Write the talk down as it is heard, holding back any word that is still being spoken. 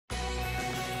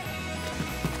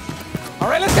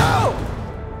Alright, let's go!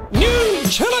 New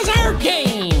Chilla's Art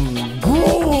game!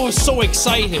 Oh, so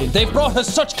excited. They've brought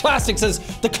us such classics as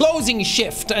The Closing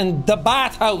Shift and The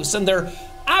Bathhouse, and they're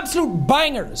absolute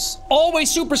bangers. Always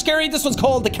super scary. This one's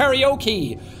called The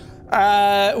Karaoke,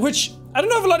 which I don't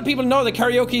know if a lot of people know that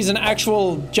karaoke is an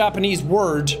actual Japanese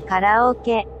word.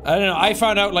 Karaoke. I don't know, I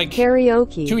found out like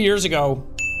Karaoke 2 years ago.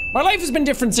 My life has been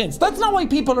different since. That's not why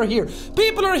people are here.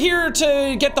 People are here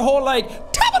to get the whole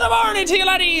like, top of the morning to you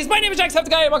laddies! My name is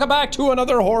jacksepticeye, welcome back to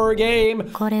another horror game.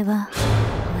 これは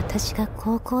私が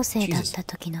高校生だった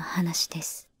時の話で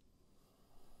す。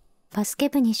バスケ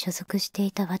部に所属して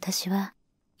いた私は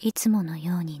いつもの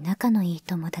ように仲のいい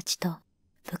友達と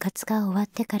部活が終わっ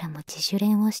てからも自主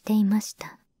練をしていまし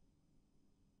た。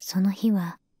その日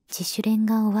は自主練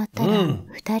が終わったら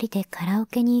二人でカラオ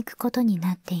ケに行くことに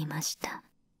なっていました。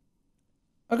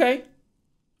Okay.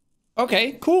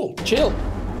 Okay, cool. Chill.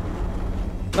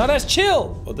 Not as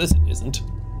chill. Well, this isn't.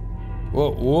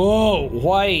 Whoa, whoa,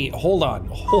 why? Hold on,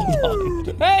 hold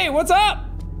on. Hey, what's up?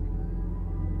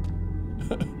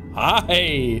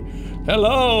 Hi.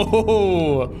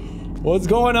 Hello. What's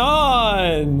going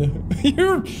on?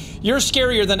 You're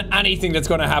scarier than anything that's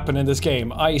going to happen in this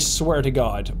game. I swear to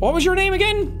God. What was your name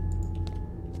again?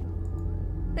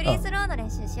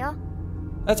 Oh.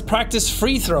 Let's practice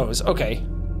free throws. Okay.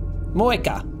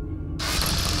 Moeka.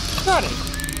 Got it.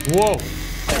 Whoa.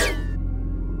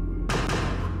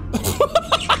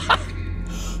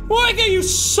 Moeka, you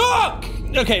suck!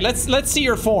 Okay, let's see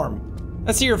your form.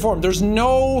 Let's see your form. There's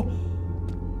no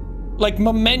like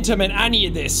momentum in any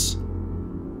of this.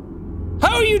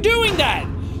 How are you doing that?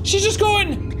 She's just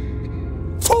going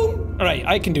boom. All right,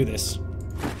 I can do this.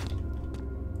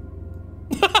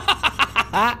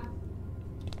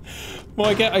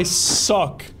 Moeka, I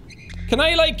suck. Can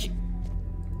I like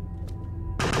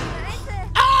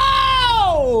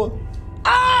ow!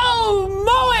 Ow,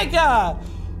 Moeka!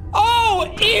 Oh,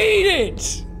 eat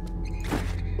it!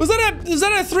 Was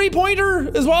that a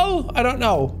three-pointer as well? I don't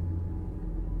know.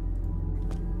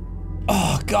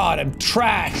 Oh God, I'm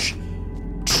trash.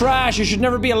 Trash, you should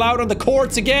never be allowed on the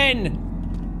courts again.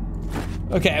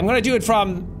 Okay, I'm gonna do it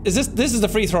from, this is the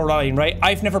free throw line, right?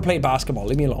 I've never played basketball,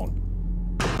 leave me alone.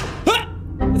 Ah!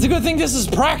 It's a good thing this is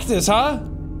practice, huh?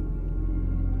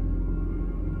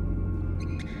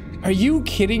 Are you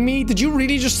kidding me? Did you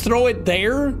really just throw it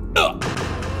there? Woohoo!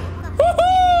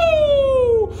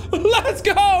 Let's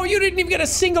go! You didn't even get a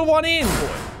single one in.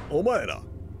 Omaera.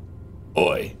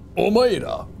 Oi,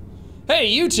 omaera. Hey,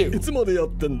 you two. いつまでやっ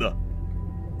てんだ。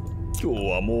今日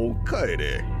はもう帰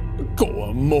れ。今日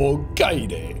はもう帰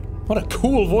れ。What a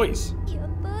cool voice. やっ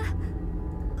ぱ、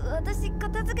私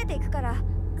片付けていくから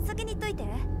先に言っといて。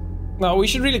No, we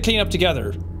should really clean up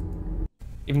together.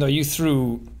 Even though you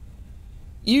threw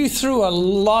a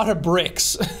lot of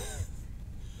bricks.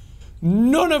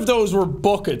 None of those were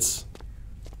buckets.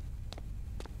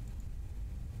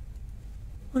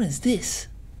 What is this?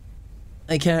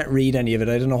 I can't read any of it.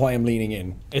 I don't know why I'm leaning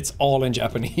in. It's all in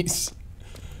Japanese.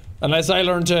 Unless I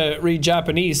learn to read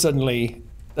Japanese suddenly,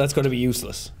 that's going to be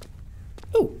useless.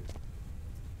 Ooh.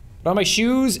 Put on my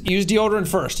shoes. Use deodorant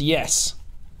first. Yes.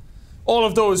 All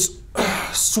of those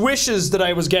swishes that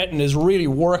I was getting is really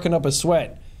working up a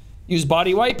sweat. Use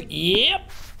body wipe. Yep.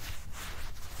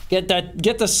 Get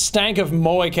the stank of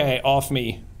Moeka off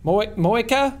me.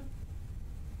 Moeka?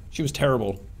 She was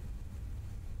terrible.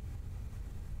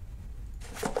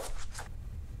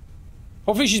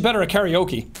 Hopefully she's better at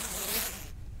karaoke.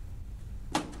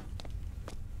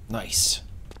 Nice.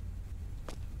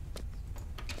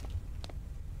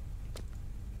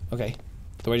 Okay.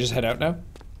 Do I just head out now?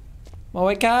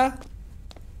 Moeka?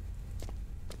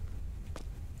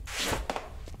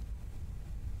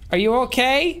 Are you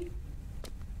okay?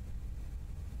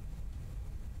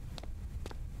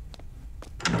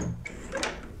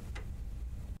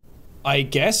 I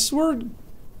guess we're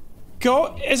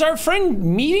is our friend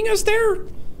meeting us there?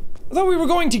 I thought we were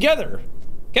going together.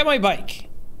 Get my bike.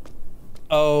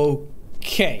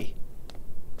 Okay.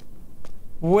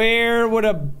 Where would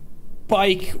a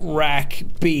bike rack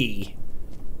be?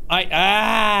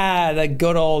 The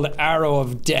good old arrow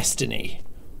of destiny.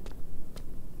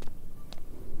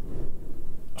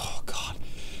 Oh God.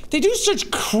 They do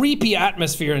such creepy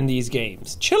atmosphere in these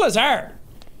games. Chilla's art.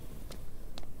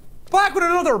 Back with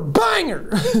another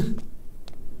banger!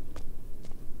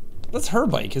 That's her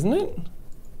bike, isn't it?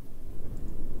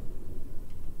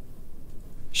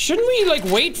 Shouldn't we, like,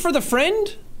 wait for the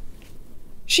friend?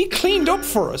 She cleaned up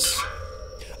for us.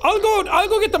 I'll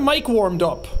go get the mic warmed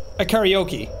up at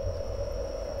karaoke.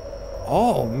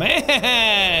 Oh,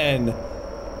 man!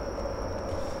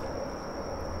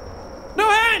 No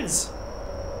hands!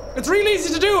 It's really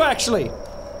easy to do, actually.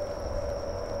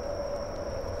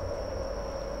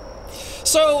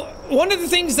 So, one of the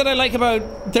things that I like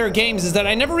about their games is that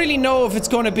I never really know if it's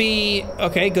going to be...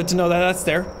 Okay, good to know that that's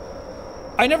there.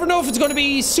 I never know if it's going to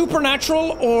be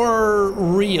supernatural or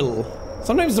real.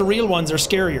 Sometimes the real ones are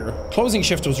scarier. Closing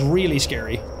Shift was really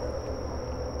scary.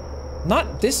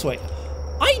 Not this way.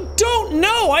 I don't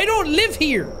know! I don't live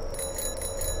here!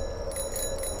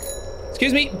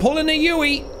 Excuse me, pulling a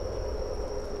Yui.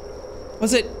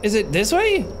 Is it this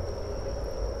way?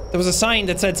 There was a sign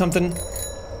that said something.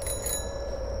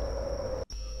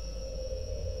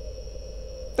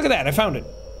 Look at that, I found it.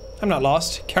 I'm not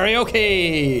lost.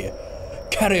 Karaoke!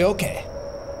 Karaoke.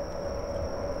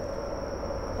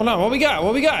 Hold on, what we got?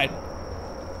 What we got?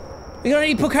 We got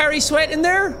any Pocari Sweat in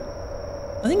there?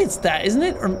 I think it's that, isn't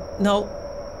it? Or no.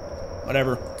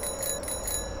 Whatever.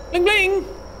 Bling bling!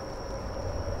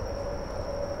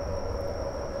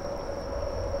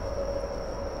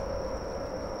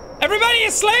 Everybody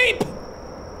asleep!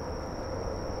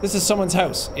 This is someone's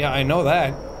house. Yeah, I know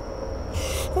that.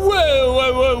 Whoa,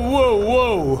 whoa, whoa, whoa,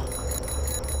 whoa.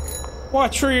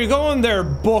 Watch where you're going there,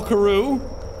 buckaroo.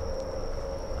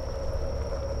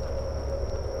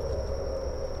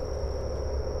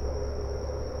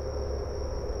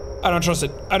 I don't trust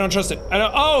it. I don't trust it. I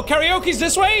don't. Oh, karaoke's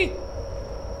this way?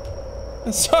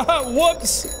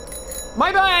 Whoops.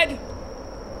 My bad.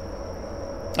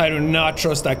 I do not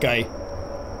trust that guy.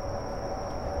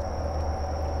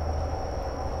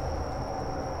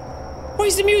 Why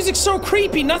is the music so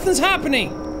creepy? Nothing's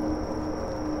happening.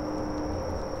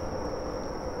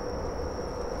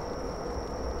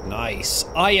 Nice.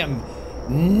 I am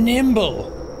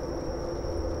nimble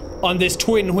on this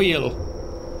twin wheel.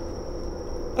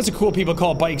 That's what cool people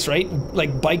call bikes, right?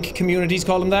 Like bike communities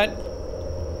call them that.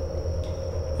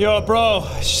 Yo, bro,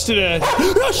 I just did a...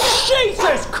 Oh,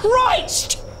 Jesus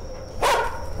Christ!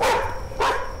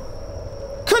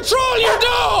 Control your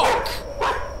dog!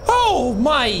 Oh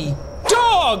my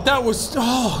dog! That was...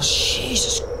 Oh,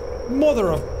 Jesus.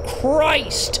 Mother of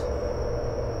Christ.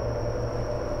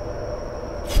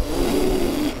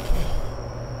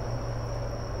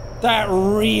 That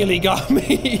really got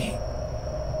me.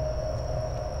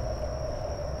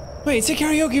 Wait, it said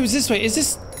karaoke was this way. Is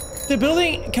this the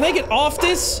building? Can I get off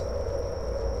this?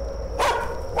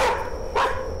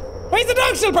 Why is the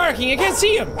dog still barking? I can't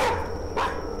see him.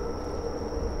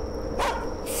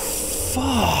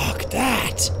 Fuck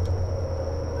that.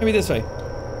 Maybe this way.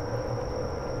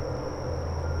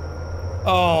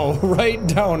 Oh, right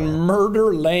down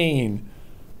Murder Lane.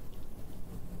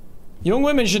 Young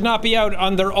women should not be out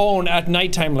on their own at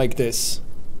nighttime like this.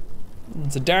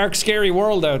 It's a dark, scary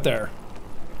world out there.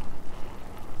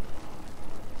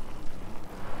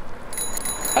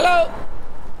 Hello!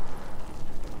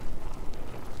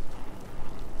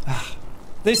 Ah,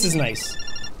 this is nice.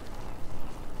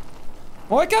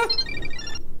 Moika?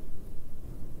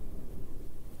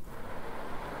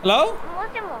 Hello?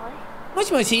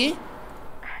 Moshi moshi?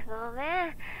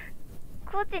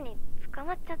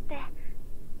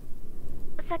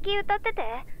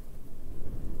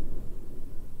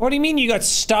 What do you mean you got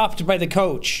stopped by the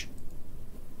coach?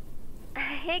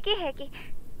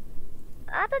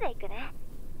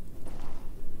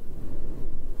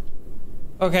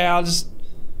 Okay, I'll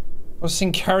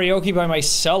sing karaoke by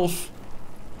myself.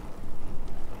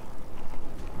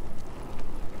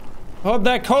 I hope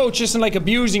that coach isn't like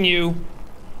abusing you,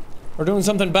 or doing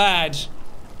something bad,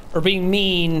 or being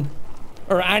mean,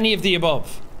 or any of the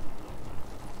above.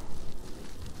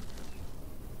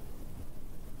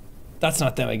 That's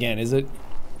not them again, is it?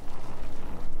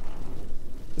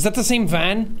 Is that the same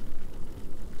van?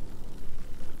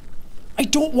 I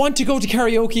don't want to go to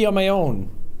karaoke on my own.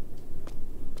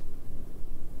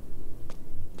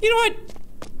 You know what?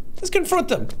 Let's confront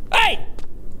them. Hey!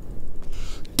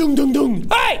 Dung dung dung!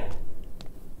 Hey!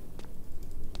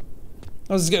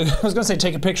 I was gonna say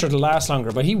take a picture to last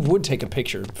longer, but he would take a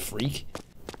picture, freak.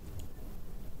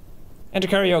 Enter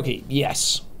karaoke.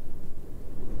 Yes.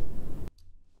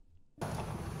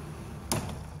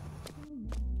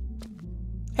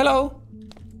 Hello.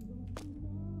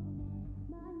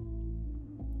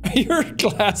 Are your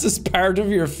glasses part of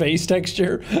your face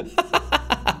texture?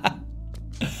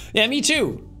 Yeah, me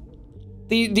too.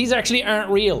 These actually aren't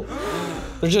real.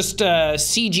 They're just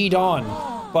CG'd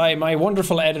on by my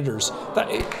wonderful editors.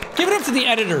 Give it up to the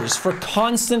editors for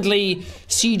constantly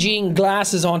CGing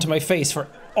glasses onto my face for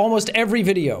almost every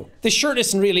video. This shirt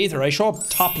isn't real either. I show up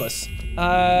topless.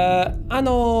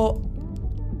 Ano.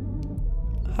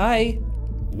 Hi.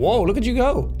 Whoa, look at you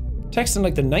go. Texting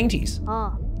like the 90s.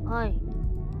 Hi.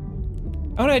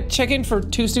 I want to check in for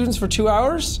 2 students for 2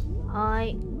 hours.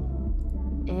 Hi.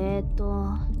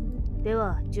 で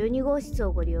は12号室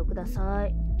をご利用くださ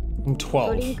い。ドリン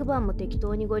12. クバーも適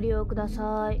当にご利用くだ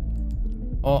さい。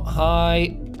 Oh,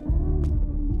 hi.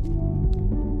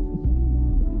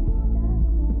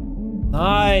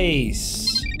 Nice.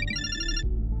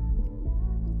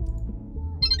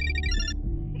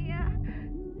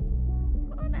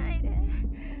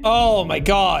 Oh my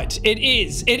god. It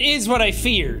is. It is what I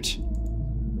feared.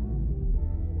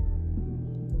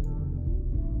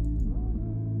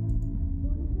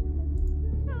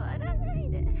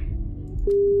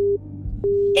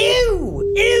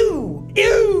 Ew! Ew!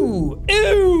 Ew!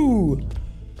 Ew!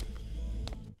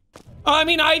 I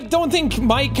mean, I don't think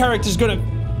my character's gonna...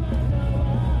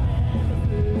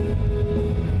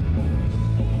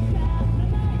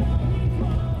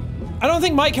 I don't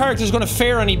think my character's gonna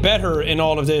fare any better in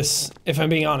all of this, if I'm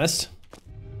being honest.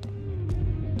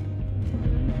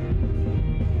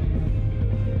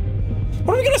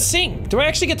 What are we gonna sing? Do I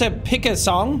actually get to pick a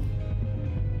song?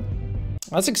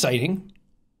 That's exciting.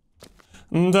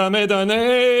 Dame da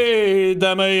ne,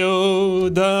 dame yo,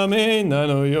 dame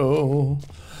nano yo.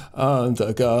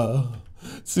 Anta ga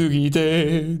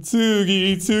tsugite,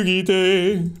 tsugi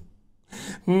tsugite.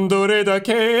 Dore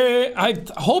dake. I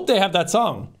hope they have that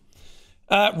song.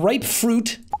 Ripe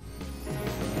fruit.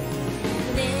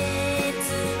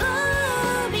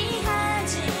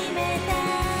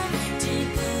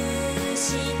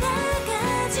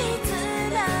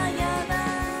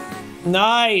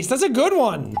 Nice, that's a good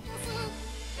one.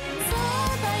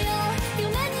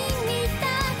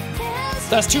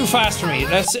 That's too fast for me.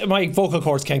 That's my vocal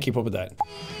cords can't keep up with that.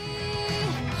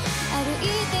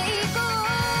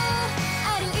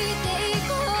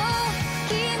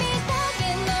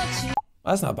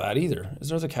 That's not bad either. Is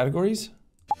there other categories?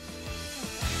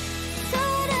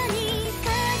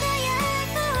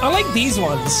 I like these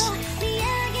ones.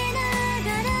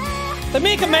 They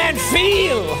make a man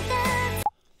feel.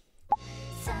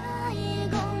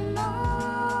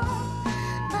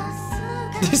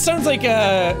 This sounds like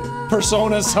a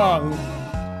Persona song.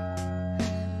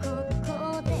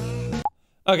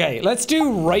 Okay, let's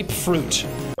do ripe fruit.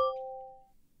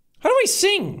 How do I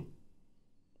sing?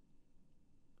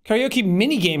 Karaoke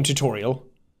minigame tutorial.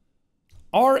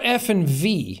 R, F, and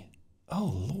V.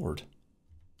 Oh, Lord.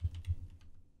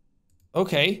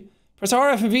 Okay. Press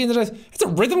R, F, and V and then it's a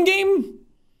rhythm game?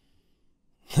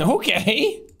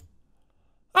 Okay.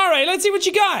 Alright, let's see what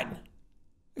you got.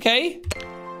 Okay.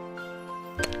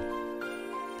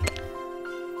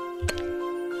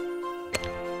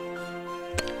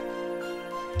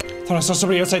 Thought I saw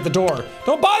somebody outside the door.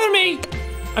 Don't bother me!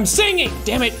 I'm singing!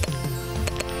 Damn it!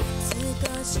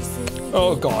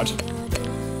 Oh god.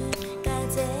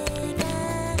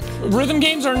 Rhythm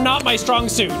games are not my strong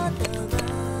suit.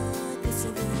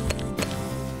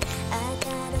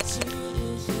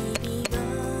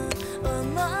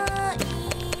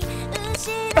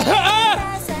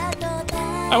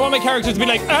 I want my characters to be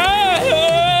like,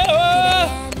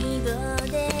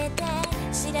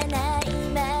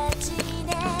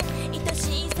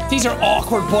 These are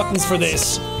awkward buttons for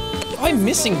this. I'm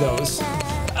missing those.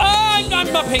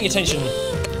 I'm not paying attention.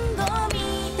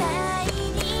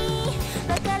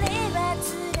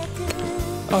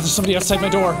 Oh, there's somebody outside my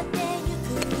door.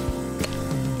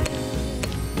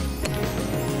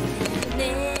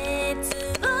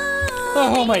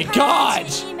 Oh my god!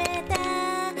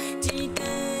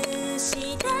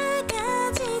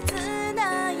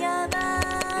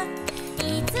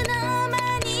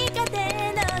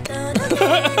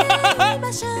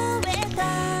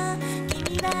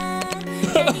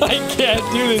 I can't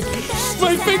do this.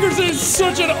 My fingers are in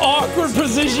such an awkward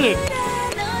position.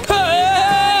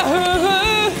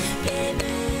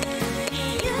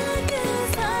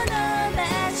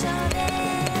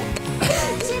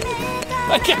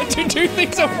 I can't do two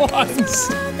things at once.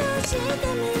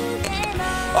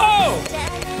 Oh!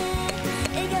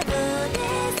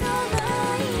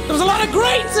 There was a lot of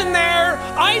grades in there.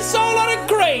 I saw a lot of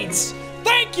grades.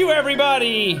 Thank you,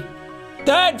 everybody.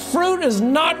 That fruit is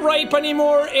not ripe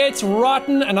anymore. It's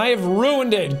rotten and I have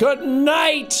ruined it. Good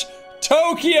night,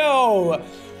 Tokyo.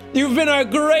 You've been a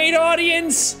great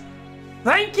audience.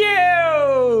 Thank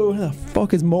you. Who the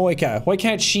fuck is Moika? Why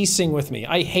can't she sing with me?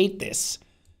 I hate this.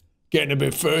 Getting a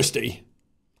bit thirsty.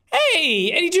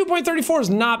 Hey, 82.34 is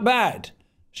not bad.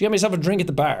 She got myself a drink at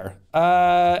the bar.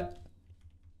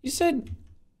 You said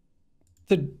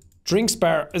the drinks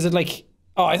bar, is it like,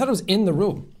 oh, I thought it was in the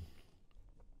room.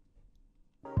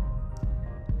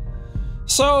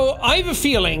 So, I have a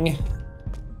feeling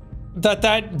that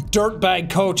that dirtbag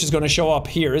coach is gonna show up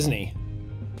here, isn't he?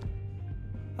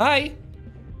 Hi.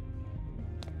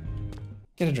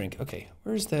 Get a drink. Okay,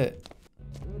 where's the...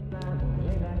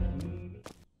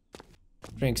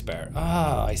 Drinks bar.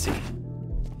 Ah, I see.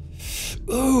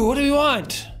 Ooh, what do we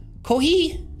want?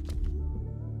 Kohi?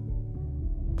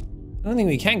 I don't think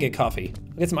we can get coffee.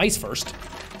 I'll get some ice first.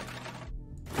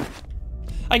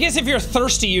 I guess if you're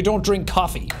thirsty, you don't drink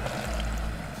coffee.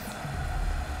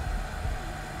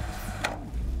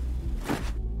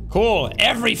 Cool,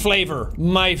 every flavor,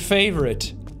 my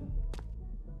favorite.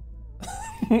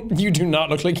 You do not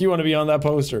look like you want to be on that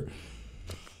poster.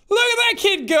 Look at that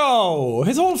kid go!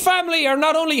 His whole family are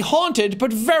not only haunted,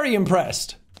 but very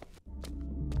impressed.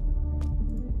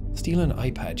 Steal an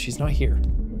iPad, she's not here.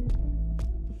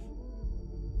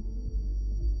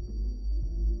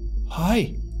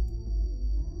 Hi.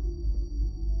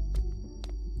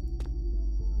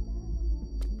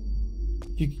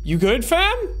 You good,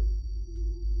 fam?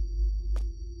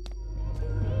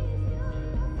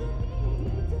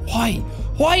 Why?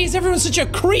 Why is everyone such a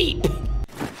creep?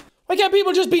 Why can't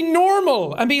people just be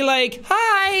normal and be like,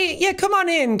 hi, yeah, come on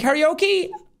in, karaoke?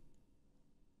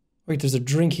 Wait, there's a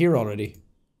drink here already.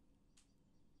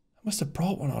 I must have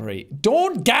brought one already.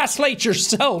 Don't gaslight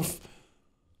yourself.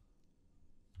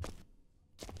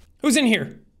 Who's in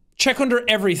here? Check under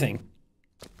everything.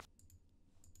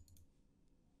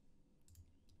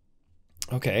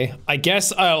 Okay, I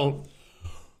guess I'll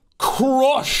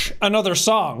crush another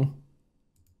song.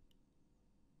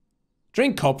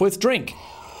 Drink cup with drink.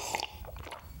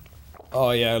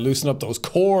 Oh yeah, loosen up those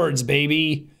chords,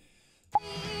 baby.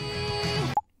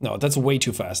 No, that's way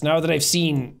too fast. Now that I've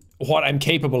seen what I'm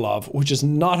capable of, which is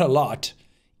not a lot.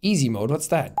 Easy mode, what's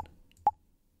that?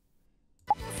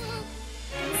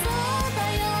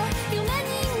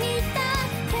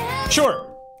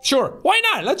 Sure, sure. Why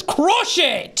not? Let's crush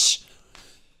it!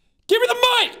 Give me the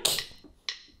mic!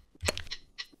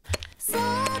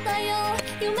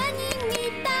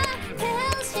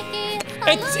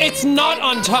 It's not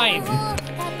on time.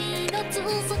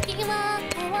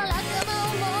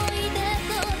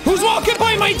 Who's walking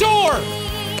by my door?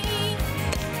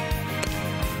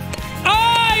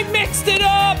 I mixed it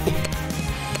up!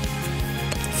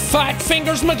 Fat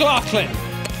Fingers McLaughlin.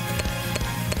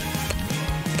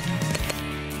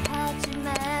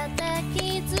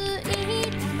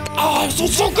 Oh,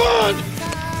 so good!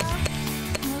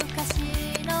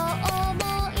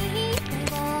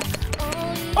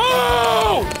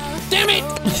 Oh! Damn it!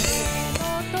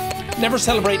 Never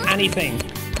celebrate anything.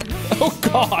 Oh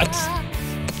God.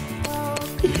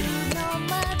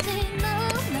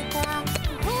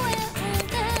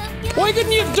 Why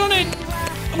couldn't you have done it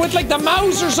with like the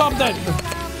mouse or something?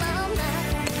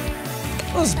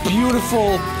 Those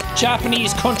beautiful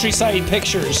Japanese countryside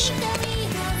pictures.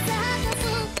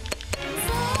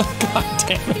 God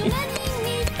damn it.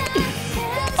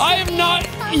 I am not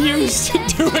used to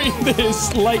doing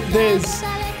this like this.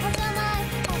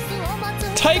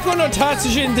 Taiko no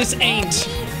Tatsujin, this ain't.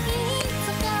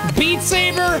 Beat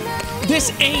Saber,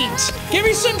 this ain't. Give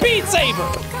me some Beat Saber.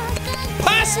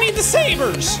 Pass me the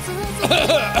sabers.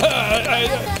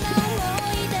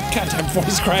 Goddamn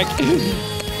voice crack.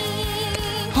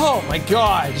 Oh my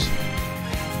God.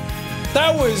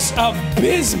 That was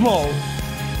abysmal.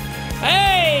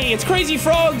 Hey, it's Crazy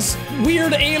Frog's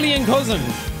weird alien cousin.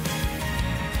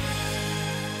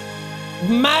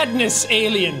 Madness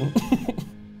alien.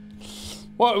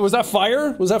 What, was that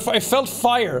fire? Was that fire? I felt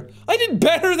fire. I did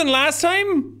better than last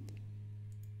time?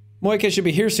 Moika should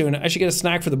be here soon. I should get a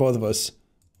snack for the both of us.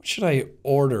 What should I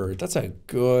order? That's a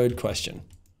good question.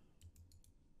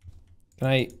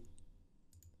 Can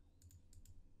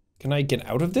I get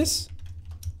out of this?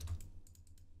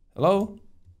 Hello?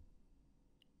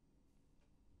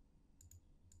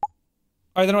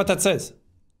 I don't know what that says.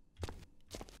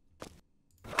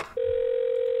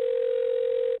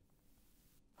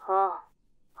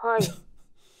 Hi.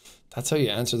 That's how you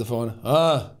answer the phone.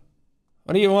 What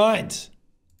do you want?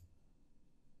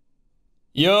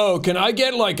 Yo, can I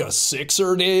get like a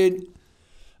 6er, dude?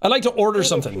 I'd like to order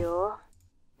something.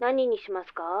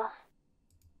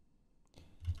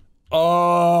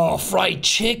 Oh, fried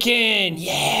chicken!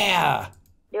 Yeah!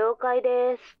 了解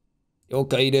です。了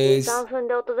解です。3分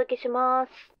でお届けしま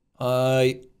す。は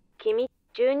い。君、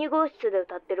12号室で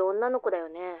歌ってる女の子だよ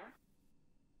ね。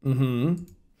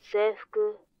制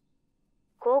服、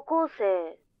高校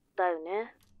生だよ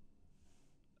ね。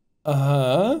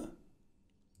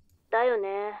だよ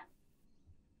ね。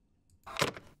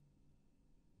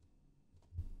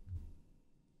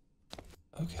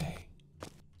Okay.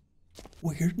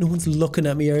 Weird. No one's looking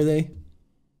at me, are they?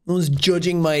 No one's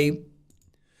judging my...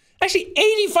 Actually,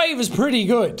 85 is pretty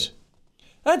good.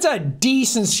 That's a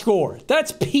decent score.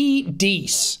 That's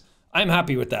P-Dece. I'm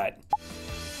happy with that.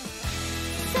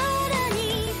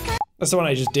 That's the one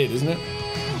I just did, isn't it?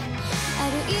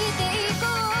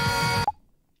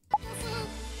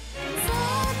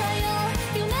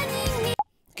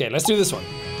 Okay, let's do this one.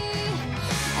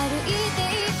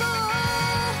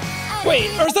 Wait,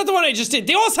 or is that the one I just did?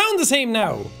 They all sound the same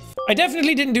now. I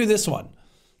definitely didn't do this one.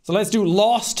 So let's do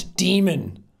Lost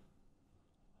Demon.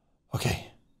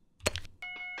 Okay.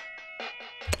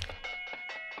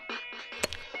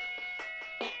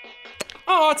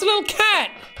 Oh, it's a little cat!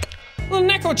 Little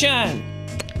Neko-chan!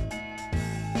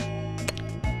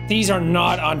 These are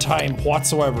not on time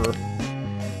whatsoever.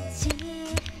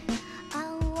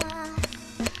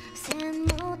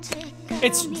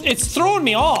 It's throwing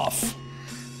me off.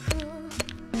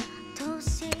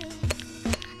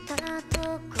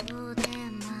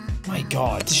 My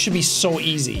god, this should be so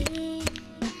easy.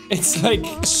 It's like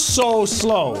so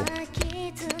slow.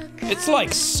 It's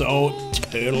like so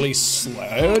totally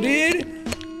slow, dude.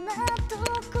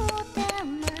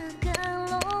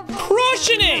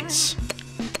 Crushing it!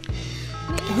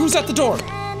 Who's at the door?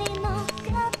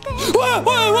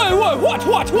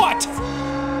 What?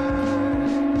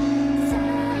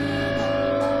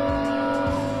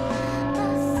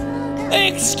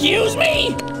 Excuse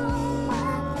me?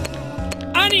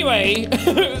 Anyway,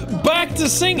 back to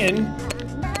singing.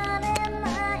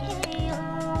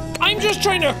 I'm just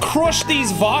trying to crush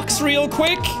these Vox real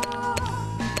quick.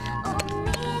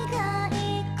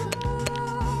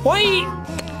 Why?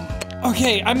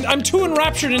 Okay, I'm too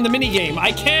enraptured in the minigame.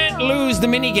 I can't lose the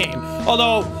minigame.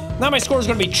 Although, now my score is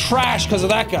gonna be trash because of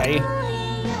that guy.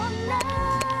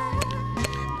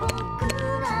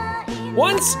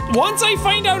 Once I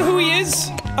find out who he is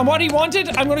and what he wanted,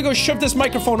 I'm gonna go shove this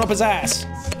microphone up his ass.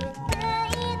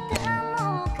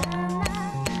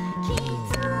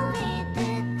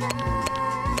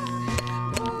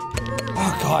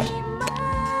 Oh god.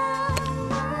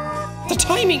 The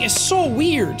timing is so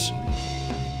weird.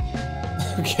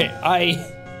 Okay,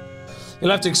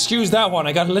 you'll have to excuse that one.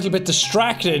 I got a little bit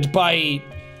distracted by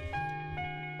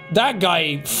that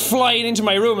guy flying into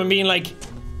my room and being like,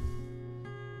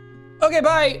 okay,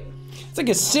 bye. It's like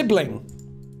a sibling.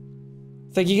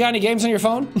 It's like, you got any games on your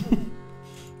phone?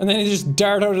 And then he just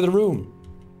dart out of the room.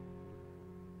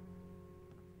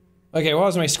 Okay, what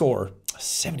was my score?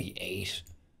 78.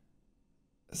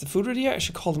 Is the food ready yet? I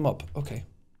should call them up. Okay.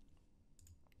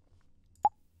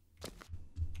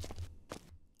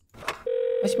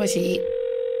 Mushy.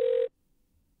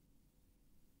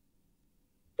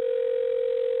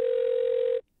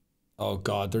 Oh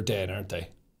god, they're dead, aren't they?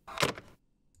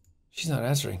 She's not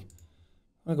answering.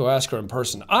 I'm gonna go ask her in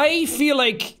person. I feel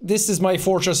like this is my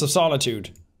fortress of solitude.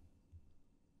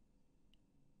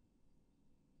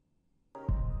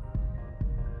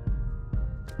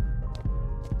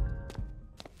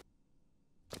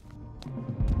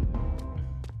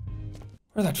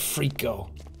 Where'd that freak go?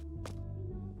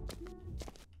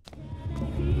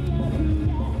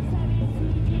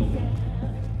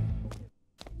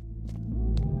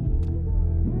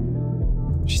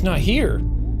 She's not here.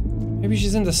 Maybe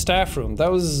she's in the staff room.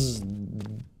 That was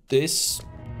this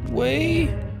way?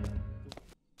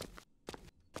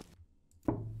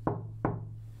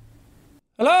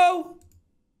 Hello?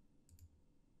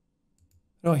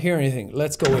 I don't hear anything.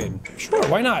 Let's go in. Sure,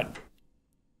 why not?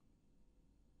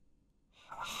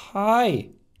 Hi.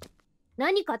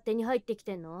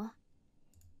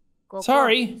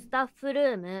 Sorry.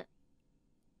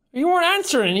 You weren't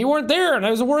answering. You weren't there, and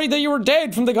I was worried that you were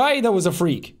dead from the guy that was a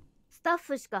freak.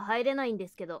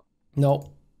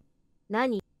 No.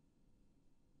 何？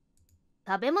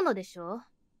食べ物でしょ？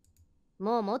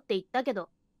もう持って行ったけど。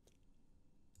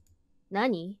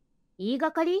何？言い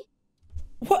がかり？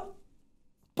 What?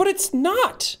 But it's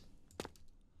not.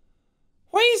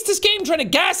 Why is this game trying to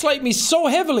gaslight me so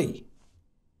heavily?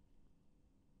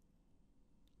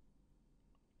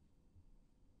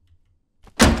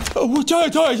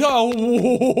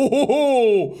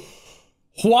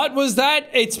 What was that?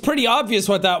 It's pretty obvious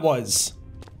what that was.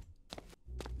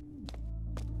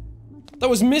 That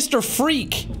was Mr.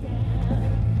 Freak.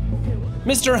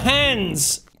 Mr.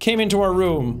 Hands came into our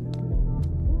room.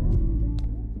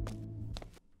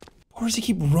 Where does he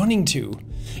keep running to?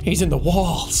 He's in the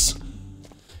walls.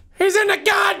 He's in the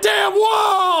goddamn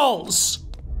walls!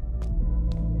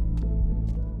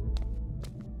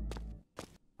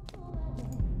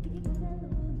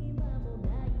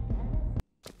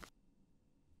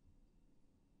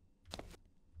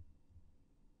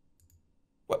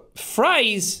 What?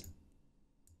 Fries?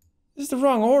 This is the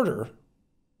wrong order.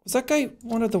 Was that guy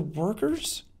one of the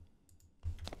workers?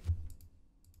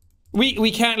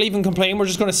 We can't leave and complain. We're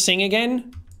just gonna sing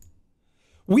again.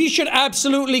 We should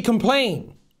absolutely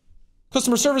complain.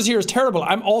 Customer service here is terrible.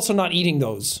 I'm also not eating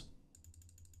those.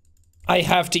 I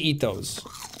have to eat those.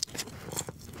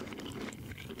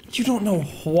 You don't know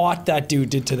what that dude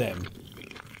did to them.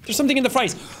 There's something in the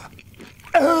fries.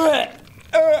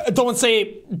 Don't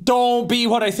say, don't be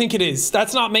what I think it is.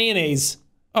 That's not mayonnaise.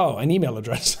 Oh, an email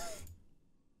address.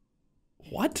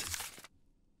 What?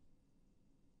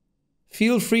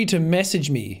 Feel free to message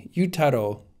me,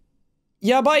 Yutaro.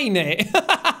 Yabaine.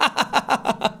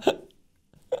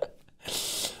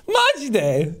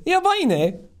 Majide.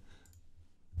 Yabaine.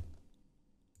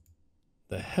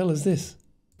 The hell is this?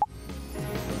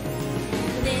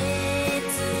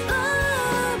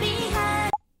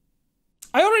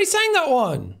 I already sang that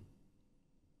one.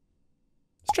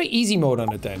 Let's try easy mode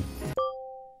on it then.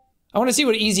 I want to see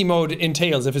what easy mode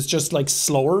entails, if it's just like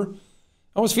slower. I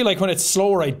always feel like when it's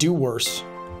slower I do worse.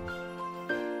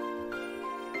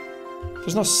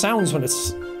 There's no sounds when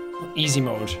it's easy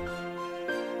mode.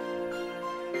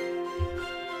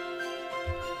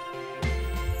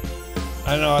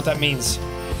 I don't know what that means.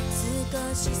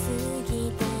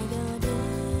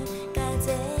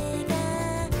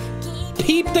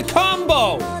 Peep the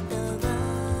combo!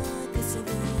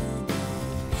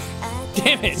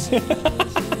 Damn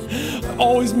it!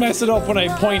 Always mess it up when I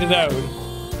point it out.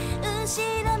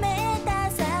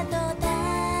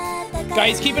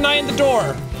 Guys, keep an eye on the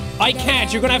door. I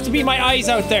can't, you're gonna have to be my eyes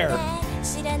out there.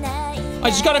 I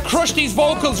just gotta crush these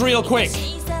vocals real quick.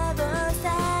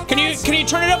 Can you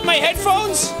turn it up in my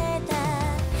headphones?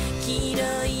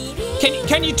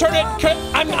 Can you turn it?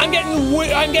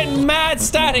 I'm getting mad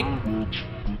static.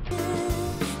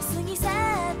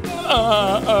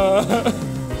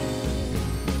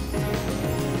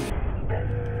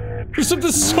 There's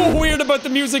something so weird about the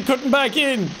music cutting back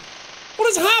in. What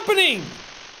is happening?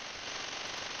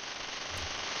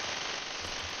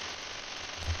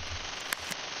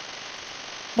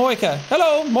 Moika.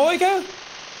 Hello, Moika?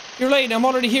 You're late, I'm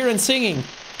already here and singing.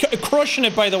 Crushing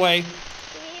it, by the way.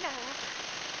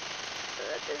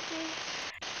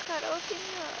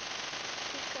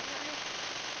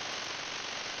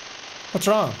 What's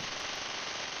wrong?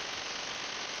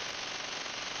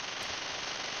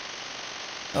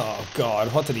 Oh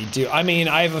god, what did he do? I mean,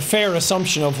 I have a fair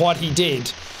assumption of what he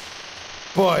did,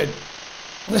 but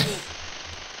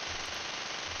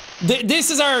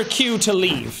this is our cue to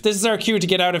leave. This is our cue to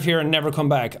get out of here and never come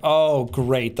back. Oh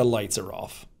great, the lights are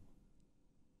off.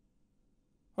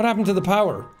 What happened to the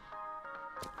power?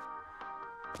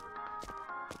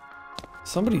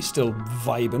 Somebody's still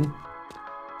vibing.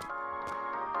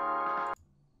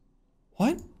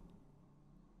 What?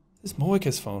 This is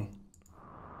Moika's phone.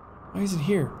 Why is it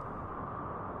here?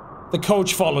 The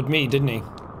coach followed me, didn't he?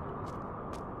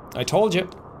 I told you.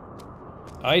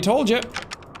 I told you.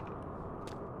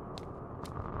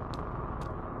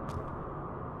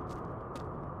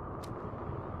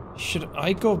 Should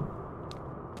I go?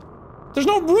 There's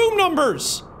no room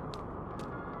numbers!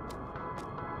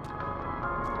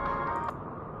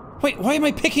 Wait, why am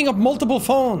I picking up multiple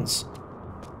phones?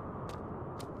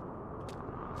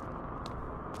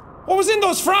 What was in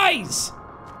those fries?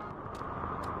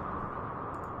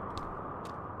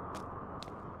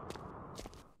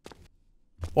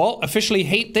 Well, officially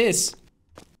hate this.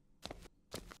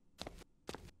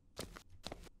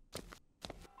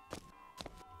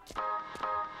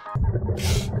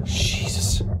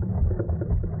 Jesus.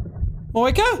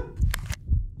 Moika?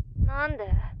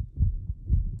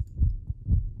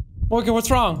 Moika,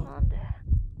 what's wrong?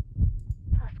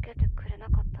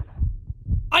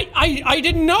 I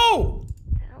didn't know!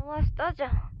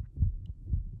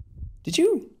 Did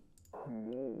you?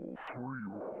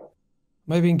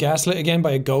 Am I being gaslit again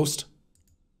by a ghost?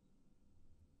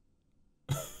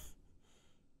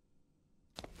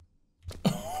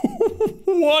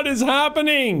 What is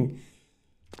happening?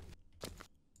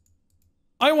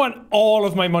 I want all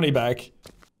of my money back.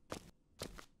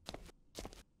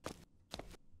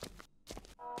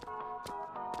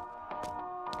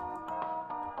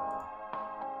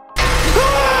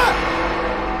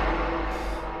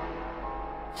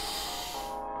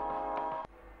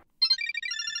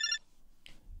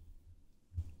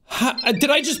 Did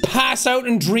I just pass out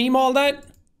and dream all that?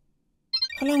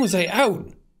 How long was I out?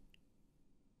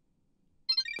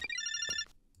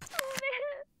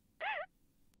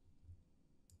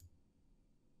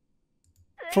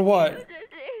 For what?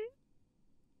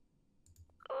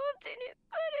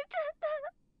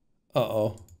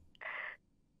 Uh-oh.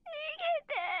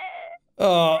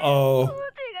 Uh-oh.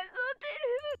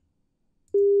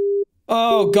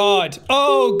 Oh god.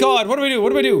 Oh god. What do we do? What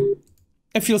do we do?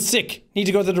 I feel sick. Need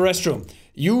to go to the restroom.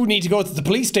 You need to go to the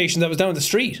police station that was down the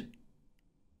street.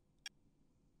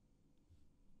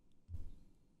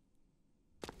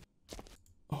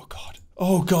 Oh god.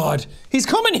 Oh god. He's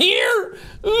coming here!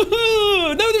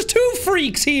 No, there's two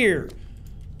freaks here!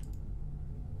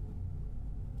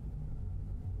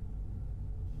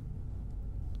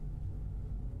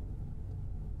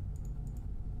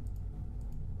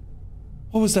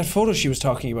 What was that photo she was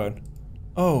talking about?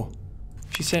 Oh,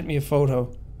 she sent me a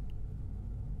photo.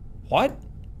 What?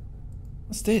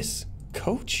 What's this?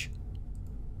 Coach?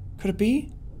 Could it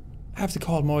be? I have to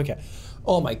call Moika.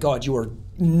 Oh my god, you are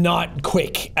not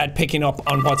quick at picking up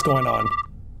on what's going on.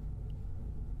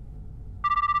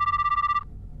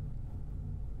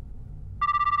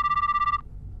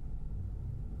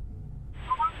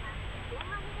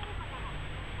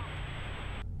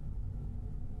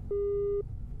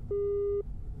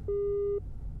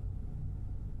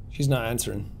 She's not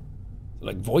answering.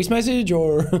 Like voice message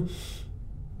or...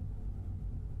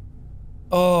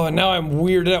 Oh, now I'm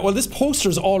weirded out. Well, this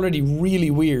poster's already really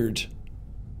weird.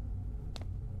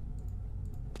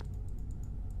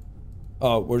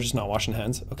 Oh, we're just not washing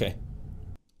hands? Okay.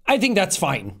 I think that's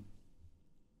fine.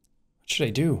 What should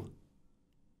I do?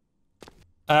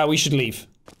 We should leave.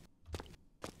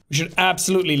 We should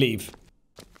absolutely leave.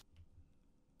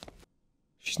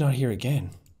 She's not here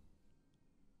again.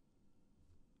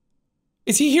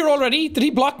 Is he here already? Did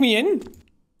he block me in?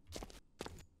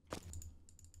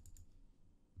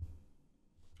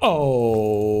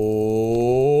 Oh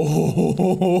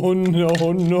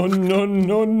no, no, no,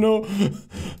 no, no.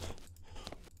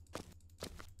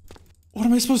 What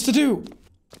am I supposed to do?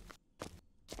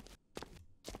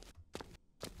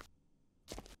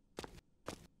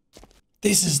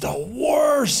 This is the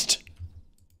worst.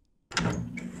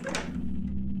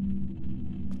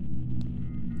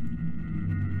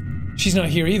 She's not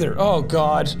here either. Oh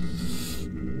god.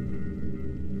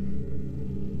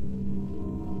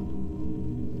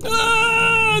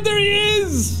 Ah, there he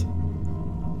is!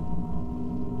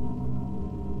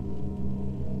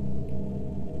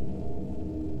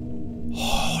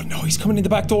 Oh no, he's coming in the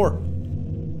back door.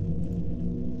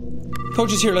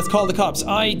 Coach is here, let's call the cops.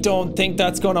 I don't think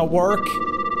that's gonna work.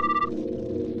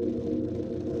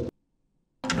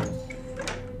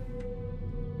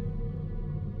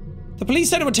 The police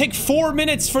said it would take 4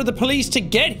 minutes for the police to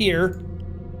get here.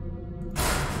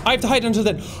 I have to hide until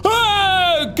then.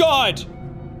 Oh god!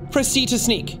 Press C to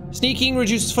sneak. Sneaking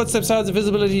reduces footstep sounds and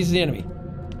visibility to the enemy.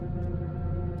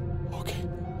 Okay,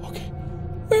 okay.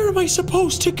 Where am I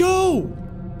supposed to go?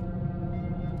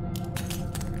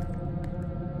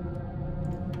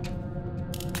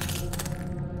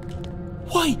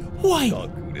 Why? Why?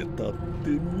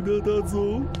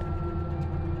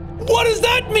 What does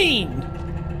that mean?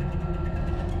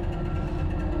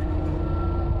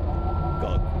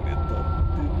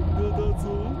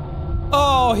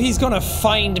 Oh, he's gonna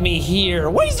find me here.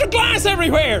 Why is there glass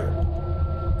everywhere?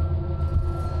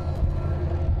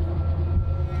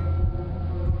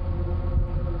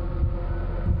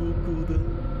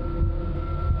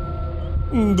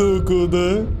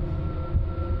 Dokoda?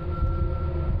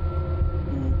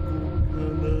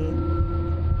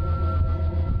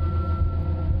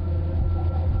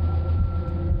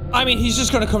 I mean, he's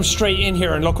just gonna come straight in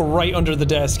here and look right under the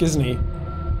desk, isn't he?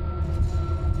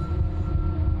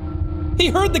 He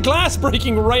heard the glass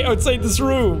breaking right outside this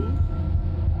room.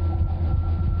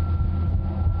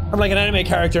 I'm like an anime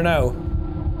character now.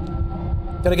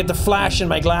 Gotta get the flash in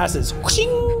my glasses.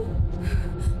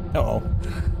 Uh-oh.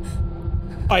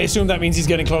 I assume that means he's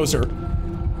getting closer.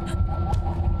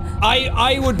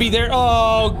 I would be there.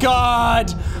 Oh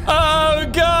god! Oh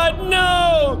god,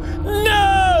 no!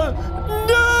 No!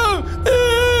 No!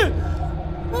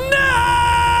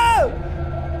 No!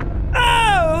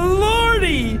 Oh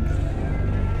lordy!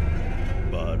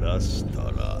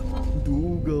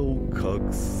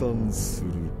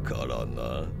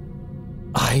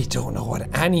 I don't know what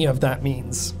any of that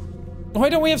means. Why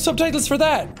don't we have subtitles for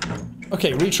that?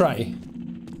 Okay, retry.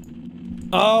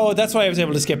 Oh, that's why I was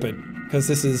able to skip it. Because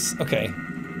this is... okay.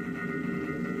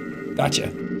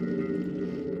 Gotcha.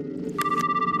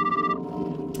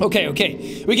 Okay,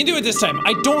 okay. We can do it this time.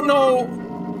 I don't know...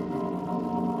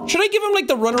 Should I give him, like,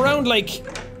 the runaround, like...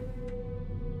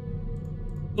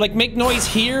 like, make noise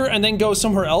here and then go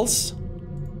somewhere else?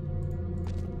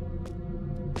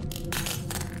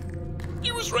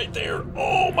 He was right there.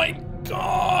 Oh my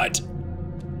god.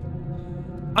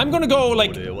 I'm gonna go,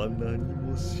 like...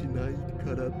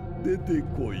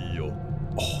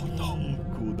 oh no.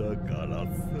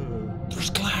 There's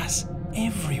glass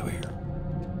everywhere.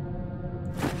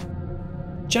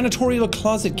 Janitorial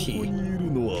closet key.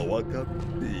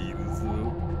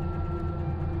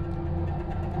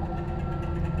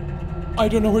 I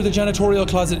don't know where the janitorial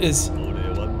closet is.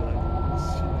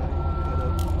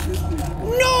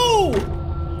 No!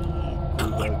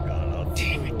 God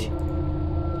damn it.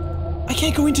 I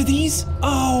can't go into these?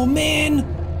 Oh man!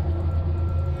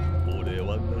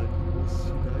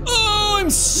 I'm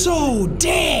so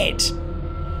dead!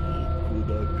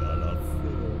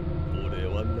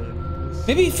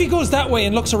 Maybe if he goes that way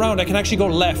and looks around, I can actually go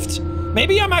left.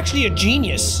 Maybe I'm actually a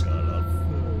genius.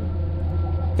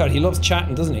 God, he loves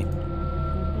chatting, doesn't he?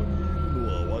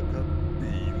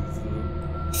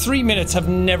 3 minutes have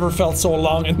never felt so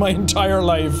long in my entire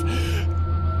life.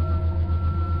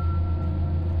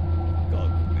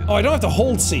 Oh, I don't have to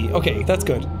hold C. Okay, that's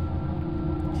good.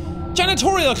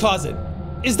 Janitorial closet.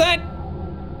 Is that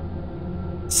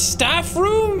staff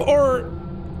room or?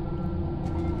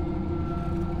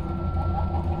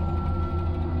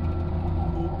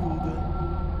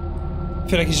 I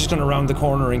feel like he's just gonna round the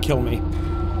corner and kill me.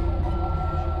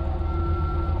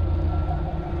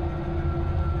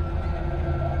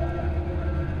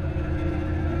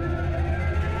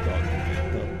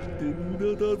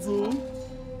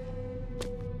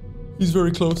 He's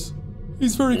very close.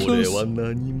 He's very close. Oh my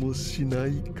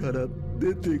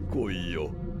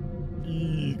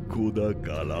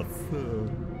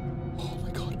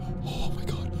god. Oh my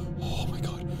god. Oh my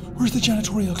god. Where's the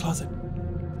janitorial closet?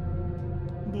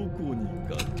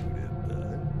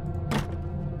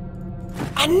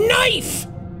 A knife!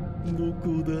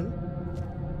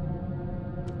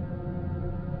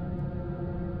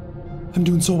 I'm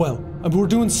doing so well. We're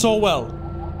doing so well.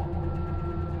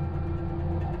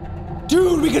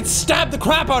 Dude, we could stab the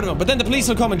crap out of him, but then the police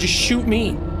will come and just shoot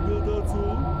me.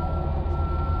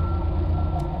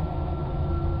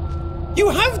 You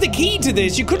have the key to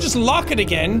this. You could just lock it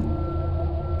again.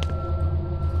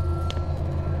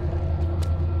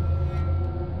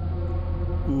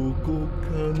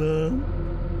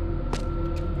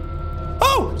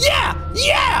 Oh, yeah!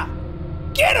 Yeah!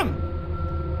 Get him!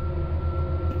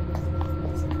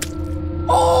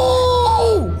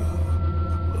 Oh!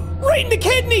 Right in the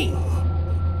kidney!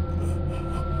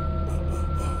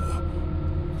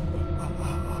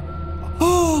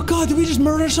 Oh god, did we just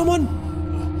murder someone?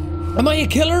 Am I a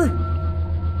killer?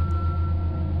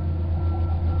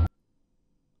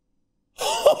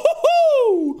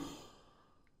 Ho-ho-ho!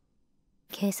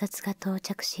 警察が到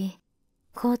着し、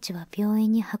コーチは病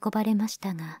院に運ばれまし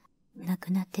たが、亡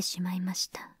くなってしまいま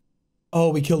した。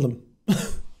Oh, we killed him.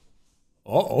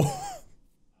 Uh-oh.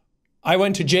 I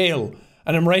went to jail,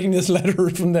 and I'm writing this letter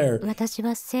from there. 私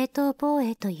は正当防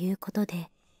衛ということ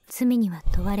で、罪には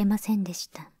問われませんでし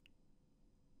た。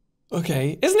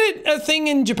Okay. Isn't it a thing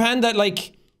in Japan that,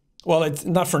 like, well, it's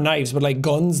not for knives, but like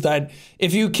guns, that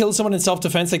if you kill someone in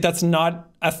self-defense, like that's not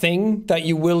a thing, that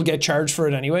you will get charged for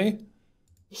it anyway?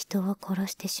 人を殺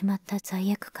してしまった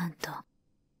罪悪感と、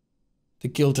 The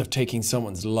guilt of taking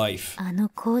someone's life. あの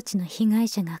コーチの被害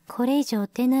者がこれ以上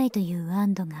出ないという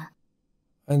安堵が。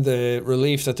And the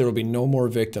relief that there will be no more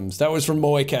victims. That was from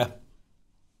Moeka.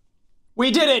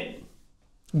 We did it!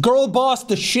 Girl bossed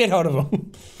the shit out of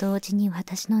him. 同時に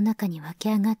私の中に湧き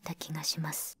上がった気がし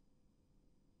ます。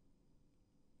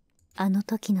あの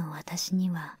時の私に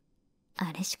は、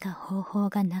あれしか方法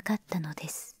がなかったので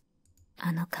す。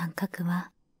あの感覚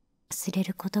は忘れ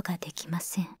ることができま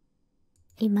せん。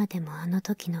今でもあの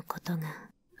時のことが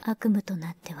悪夢と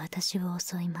なって私を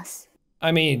襲います。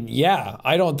I mean, yeah,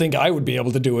 I don't think I would be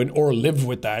able to do it or live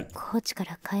with that. コーチか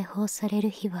ら解放される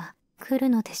日は来る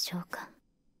のでしょうか。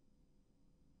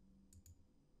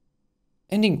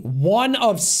Ending 1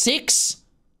 of 6?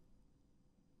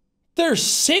 There's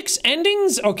 6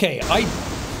 endings? Okay, I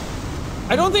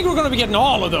don't think we're gonna be getting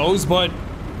all of those, but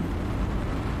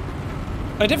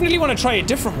I definitely want to try a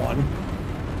different one.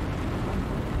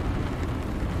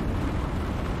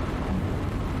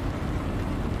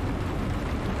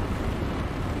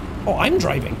 Oh, I'm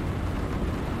driving.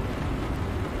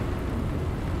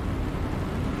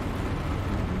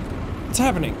 What's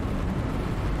happening?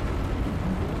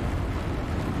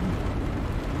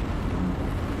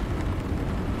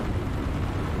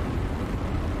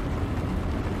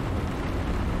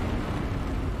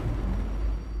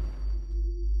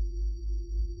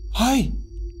 Hi.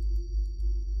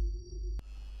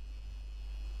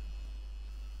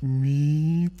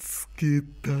 見つけ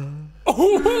た。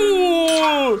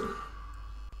Oh!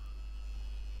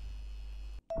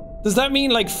 Does that mean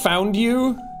like found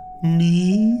you?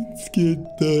 見つけ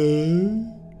た。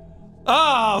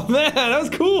 Oh man, that was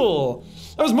cool.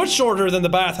 That was much shorter than the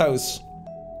bathhouse.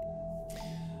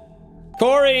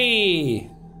 Corey,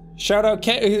 shout out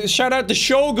the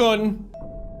Shogun.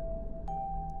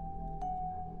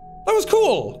 That was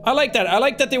cool. I like that. I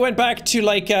like that they went back to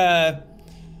like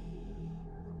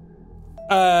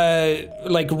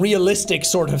realistic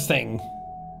sort of thing.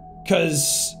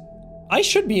 'Cause I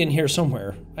should be in here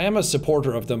somewhere. I am a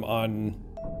supporter of them on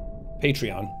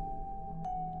Patreon.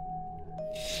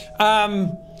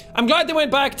 I'm glad they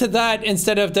went back to that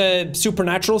instead of the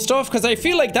supernatural stuff, because I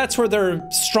feel like that's where their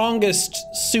strongest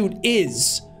suit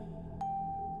is.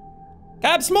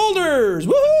 Gab Smulders!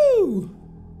 Woohoo!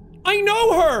 I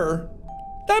know her!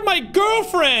 That's my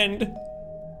girlfriend!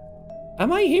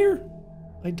 Am I here?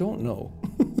 I don't know.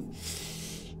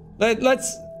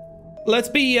 Let's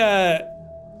be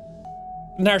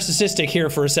narcissistic here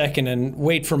for a second and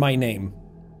wait for my name.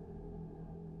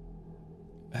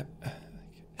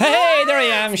 Hey, there I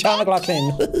am, Sean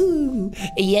McLaughlin. Woohoo!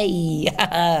 Yay!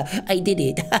 I did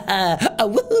it.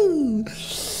 Woohoo!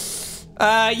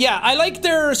 Yeah, I like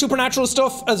their supernatural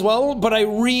stuff as well, but I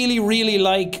really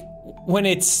like when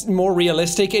it's more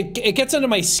realistic. It gets under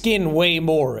my skin way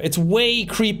more. It's way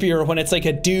creepier when it's like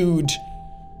a dude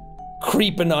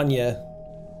creeping on you.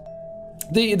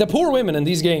 The poor women in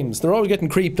these games, they're always getting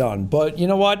creeped on, but you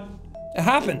know what? It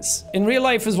happens in real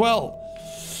life as well.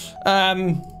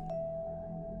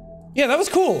 Yeah, that was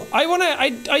cool.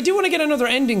 I do wanna get another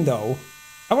ending though.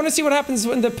 I wanna see what happens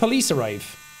when the police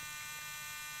arrive.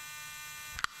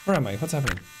 Where am I? What's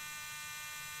happening?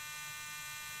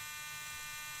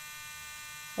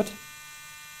 What?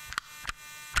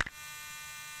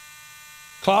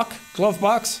 Clock? Glove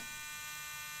box?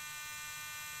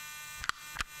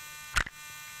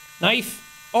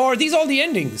 Knife? Oh, are these all the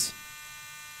endings?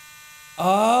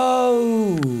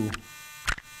 Oh.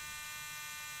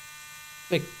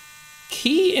 The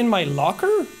key in my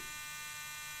locker?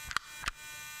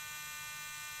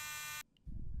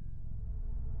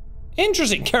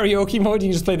 Interesting. Karaoke mode, you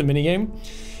can just play the minigame.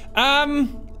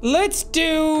 Let's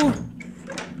do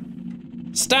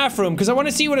staff room, because I want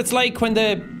to see what it's like when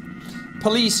the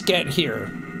police get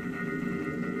here.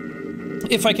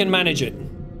 If I can manage it.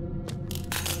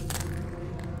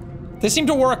 They seemed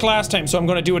to work last time, so I'm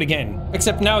gonna do it again.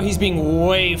 Except now he's being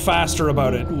way faster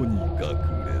about it.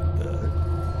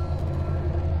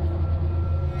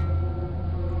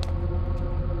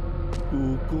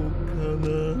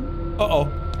 Uh-oh.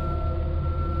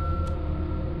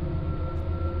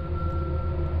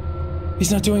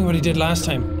 He's not doing what he did last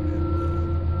time.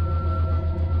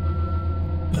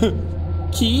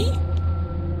 Key?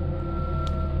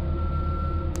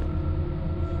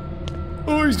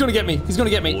 Oh, he's gonna get me. He's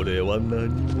gonna get me.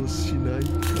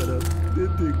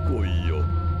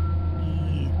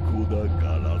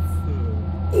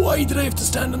 Why did I have to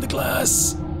stand on the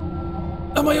glass?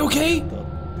 Am I okay?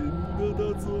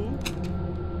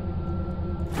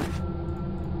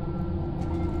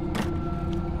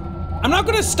 I'm not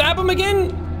gonna stab him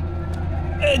again.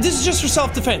 This is just for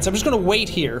self-defense. I'm just gonna wait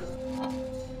here.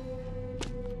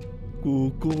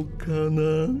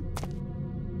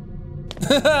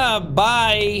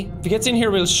 Bye. If he gets in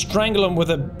here, we'll strangle him with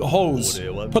a hose.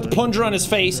 Put the plunger on his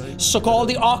face, suck all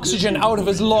the oxygen out of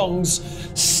his lungs,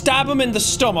 stab him in the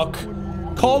stomach,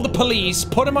 call the police,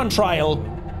 put him on trial.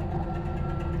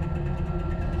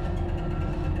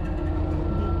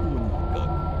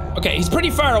 Okay, he's pretty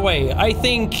far away. I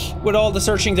think with all the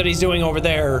searching that he's doing over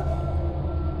there,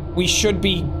 we should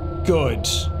be good.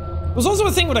 There's also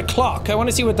a thing with a clock. I want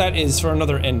to see what that is for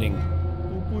another ending.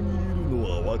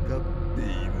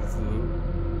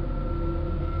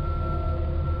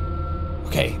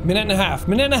 Okay, minute and a half.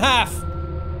 Minute and a half!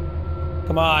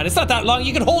 Come on, it's not that long.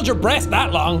 You can hold your breath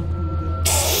that long.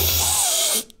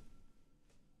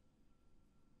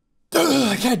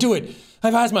 I can't do it.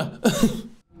 I have asthma.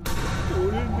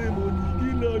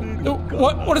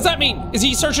 What does that mean? Is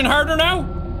he searching harder now?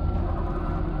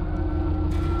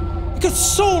 It got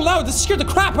so loud, this scared the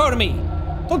crap out of me.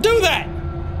 Don't do that!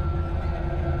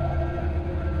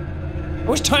 I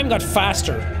wish time got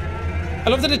faster. I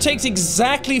love that it takes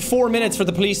exactly 4 minutes for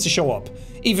the police to show up,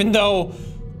 even though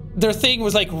their thing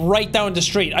was like right down the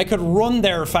street. I could run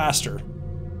there faster.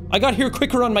 I got here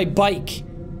quicker on my bike.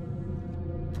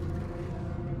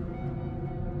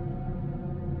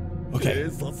 Okay.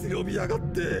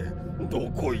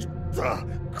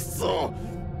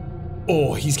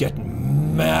 Oh, he's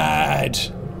getting mad.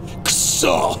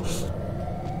 Kso!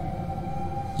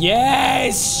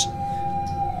 Yes!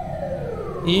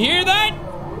 You hear that?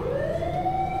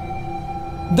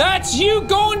 That's you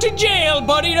going to jail,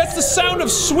 buddy. That's the sound of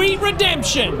sweet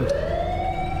redemption.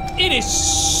 It is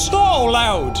so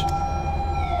loud.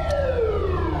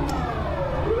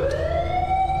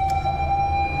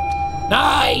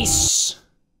 Nice!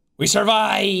 We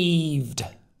survived.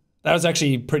 That was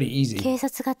actually pretty easy. 警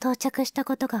察が到着した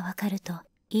ことがわかると、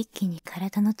一気に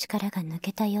体の力が抜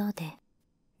けたようで、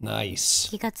 Nice.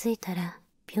 気がついたら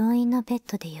病院のベッ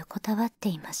ドで横たわって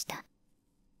いました。 I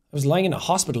was lying in a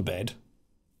hospital bed.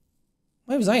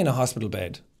 Why was I in a hospital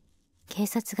bed? 警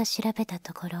察が調べた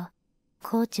ところ、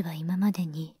コーチは今まで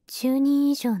に10人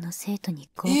以上の生徒に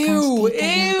交換してい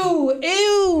たようで、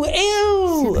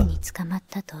すぐに捕まっ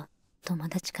たと友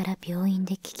達から病院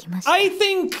で聞きました。 I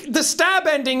think the stab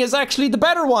ending is actually the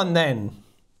better one then.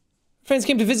 Friends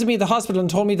came to visit me at the hospital and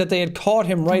told me that they had caught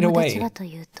him right 友達 away. はと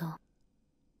いうと、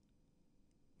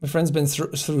 My friend's been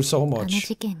through so あの much.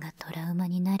 事件がトラウマ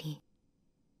になり、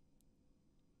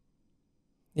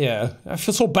 Yeah, I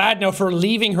feel so bad now for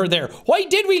leaving her there. Why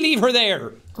did we leave her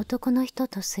there? 男の人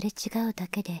とすれ違うだ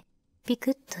けでピ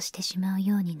クッとしてしまう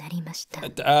ようになりました。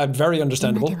 Very 今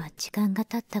understandable. では時間が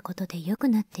経ったことで良く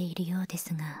なっているようで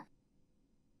すが、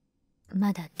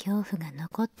まだ恐怖が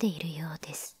残っているよう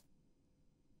です。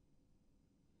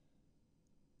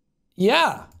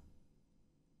 Yeah.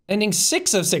 Ending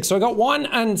 6 of 6. So I got 1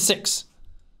 and 6.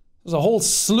 There's a whole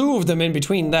slew of them in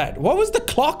between that. What was the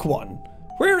clock one?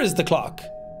 Where is the clock?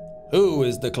 Who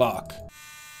is the clock?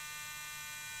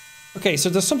 Okay, so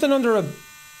there's something under a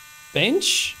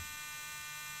bench?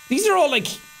 These are all like...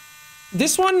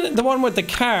 This one, the one with the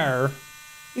car,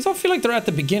 these all feel like they're at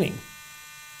the beginning.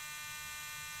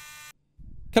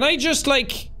 Can I just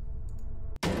like...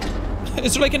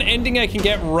 Is there like an ending I can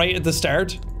get right at the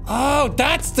start? Oh,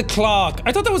 that's the clock.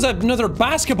 I thought that was another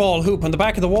basketball hoop on the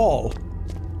back of the wall.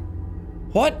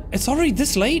 What? It's already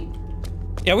this late?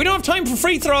 Yeah, we don't have time for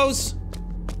free throws.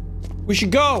 We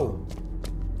should go.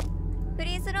 フ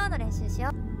リースローの練習しよ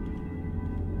う。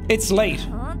 It's late.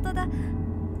 本当だ。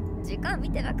時間見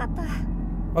てなかった。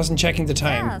 Wasn't checking the じ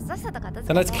ゃあ time. さっさと片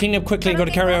付 Then け let's て。 clean up quickly and go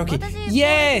to karaoke. 私 Yes!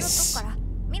 ボール拾っとくから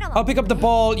ミラは I'll pick up the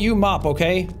ball, you mop,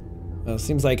 okay? Well,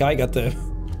 seems like I got the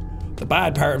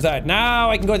bad part of that. Now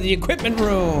I can go to the equipment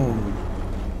room.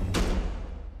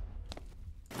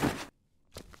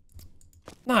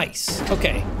 Nice.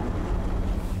 Okay.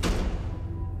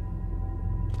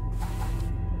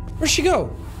 Where'd she go?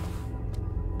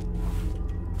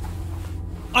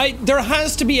 There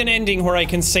has to be an ending where I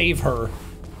can save her.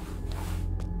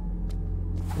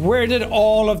 Where did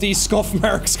all of these scuff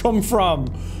marks come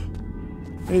from?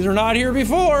 These are not here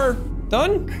before.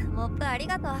 Done? モップあり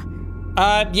がとう。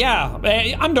 Yeah,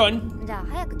 I'm done. じゃあ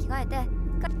早く着替えて。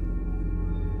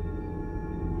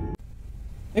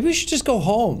 Maybe we should just go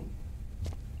home.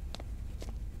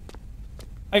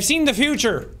 I've seen the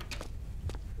future.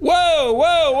 Whoa,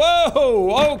 whoa,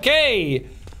 whoa, okay.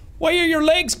 Why are your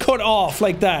legs cut off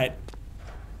like that?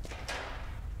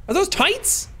 Are those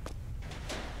tights?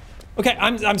 Okay,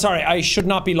 I'm sorry, I should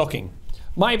not be looking.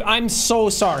 I'm so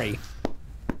sorry.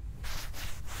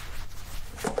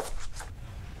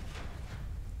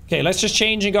 Okay, let's just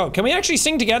change and go. Can we actually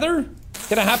sing together?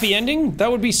 Get a happy ending? That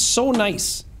would be so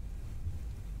nice.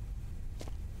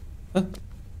 Huh?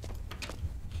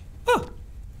 Oh,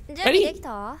 準備でき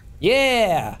た？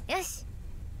 yeah. よし。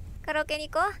カラオケに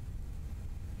行こう。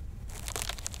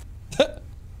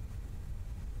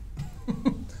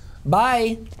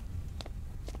 Bye.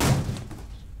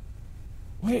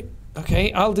 Wait,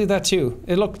 okay, I'll do that too.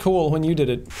 It looked cool when you did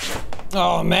it.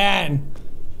 Oh man.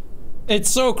 It's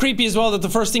so creepy as well that the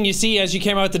first thing you see as you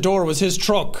came out the door was his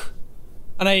truck.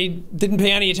 And I didn't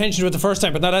pay any attention to it the first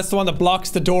time, but now that's the one that blocks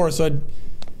the door, so it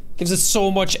gives it so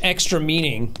much extra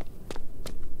meaning.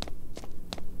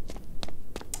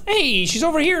 Hey, she's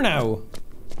over here now.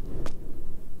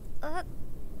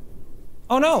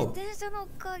 Oh no. 電車の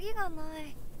鍵がな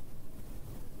い。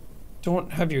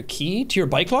 Don't have your key to your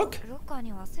bike lock? ロッカー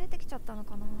に忘れてきちゃったの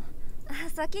かな。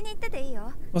先に行ってていい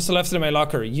よ。 Must have left it in my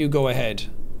locker. You go ahead.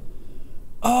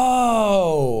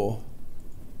 Oh.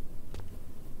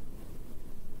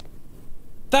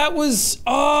 That was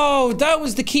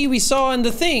the key we saw in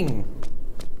the thing.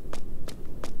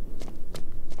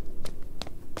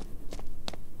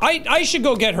 I should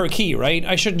go get her key, right?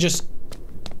 I should just...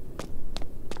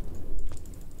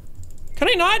 Can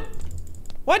I not?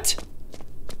 What?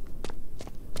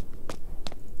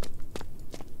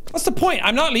 What's the point?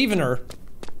 I'm not leaving her.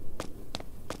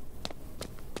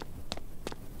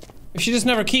 If she doesn't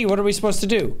have her key, what are we supposed to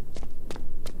do?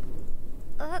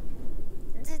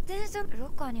 自転車ロ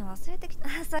ッカーに忘れてきた。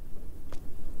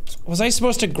 Was I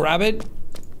supposed to grab it?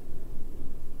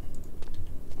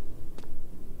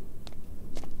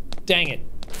 Dang it.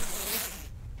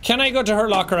 Can I go to her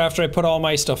locker after I put all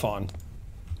my stuff on?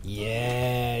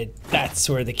 Yeah, that's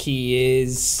where the key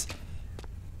is.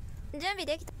 準備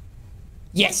できた。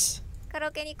 Yes. カラ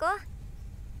オケに行こ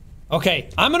う。 Okay,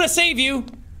 I'm gonna save you.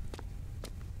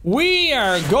 We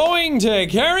are going to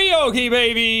karaoke,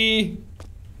 baby.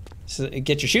 So,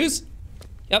 get your shoes.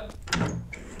 Yep.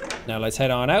 Now let's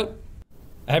head on out.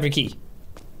 I have your key.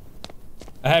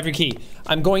 I have your key.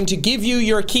 I'm going to give you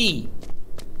your key.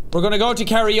 We're gonna go to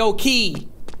karaoke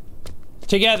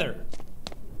together.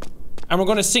 And we're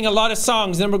gonna sing a lot of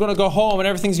songs, then we're gonna go home and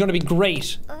everything's gonna be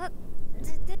great. ロ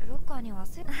ッカーに忘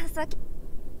れ先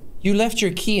You left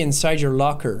your key inside your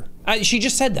locker. She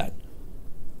just said that.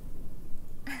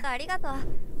 ありがとう。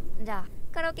じゃあ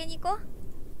カラオケに行こう。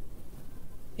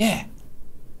Yeah.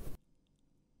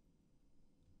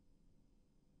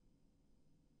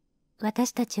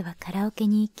 私たちはカラオケ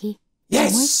に行き、Yes!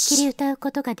 思いっきり歌う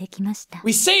ことができました。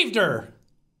We saved her!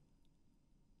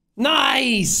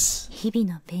 Nice! 日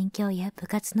々の勉強や部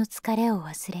活の疲れを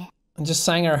忘れ、And just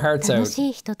sang our hearts 楽 out. し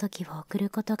いひとときを送る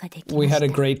ことができ We ま had し a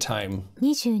た。great time.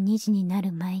 22時にな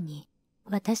る前に、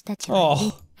私たちは、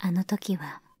 Oh. あの時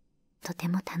はとて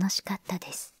も楽しかった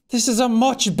です。This is a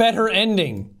much better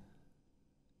ending.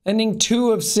 Ending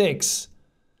 2 of 6.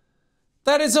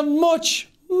 That is a much,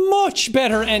 much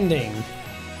better ending.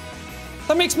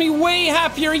 That makes me way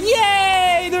happier.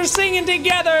 Yay! They're singing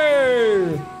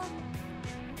together!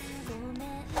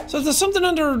 So there's something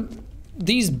under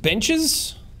these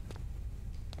benches?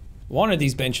 One of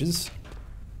these benches.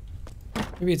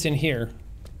 Maybe it's in here.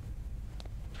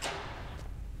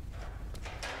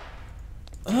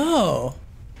 Oh.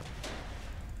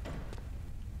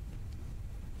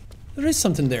 There is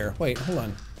something there. Wait, hold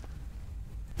on.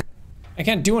 I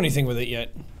can't do anything with it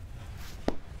yet.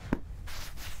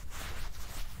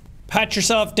 Pat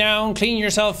yourself down, clean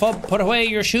yourself up, put away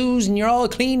your shoes, and you're all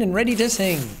clean and ready to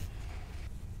sing.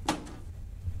 Can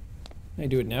I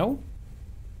do it now?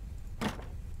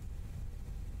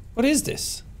 What is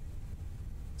this?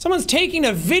 Someone's taking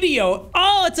a video.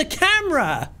 Oh, it's a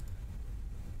camera.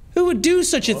 Who would do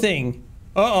such a thing?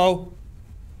 Uh-oh.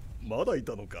 まだい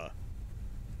たのか。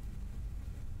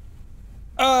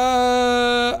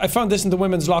I found this in the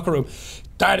women's locker room.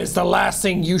 That is the last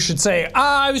thing you should say.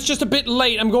 I was just a bit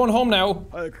late. I'm going home now.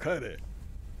 早く帰れ。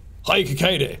早く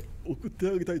帰れ。送って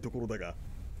あげたいところだが、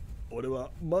俺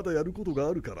はまだやることが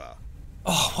あるから。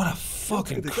Oh, what a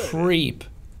fucking creep.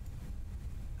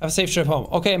 Have a safe trip home.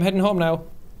 Okay, I'm heading home now.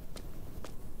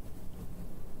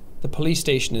 The police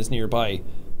station is nearby.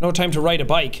 No time to ride a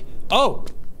bike. Oh!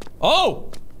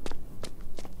 Oh!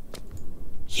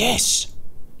 Yes!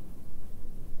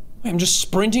 Wait, I'm just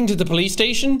sprinting to the police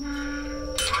station?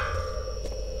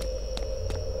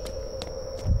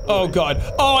 Oh god.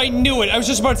 Oh, I knew it! I was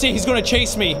just about to say he's gonna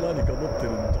chase me. 何か持って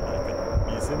るんじゃないか。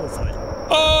見せなさい。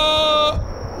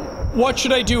What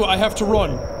should I do? I have to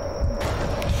run.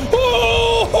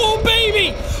 Oh,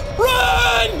 baby!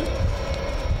 Run!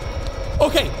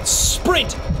 Okay,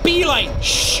 sprint, beeline,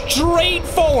 straight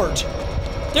forward.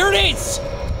 There it is!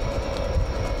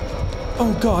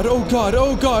 Oh god, oh god,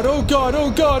 oh god, oh god,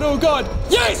 oh god, oh god.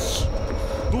 Yes!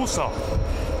 どうした？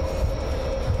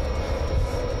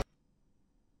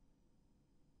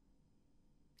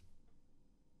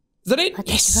 Is that it?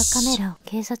 私はカメ Yes! ラを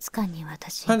警察官に渡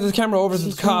し、 Handed the camera over to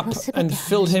the cop and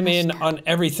filled him in 事情を全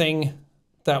て話しました。 on everything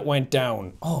that went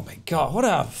down. Oh my god, what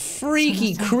a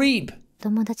freaky creep!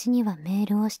 友達にはメー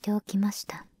ルをしておきまし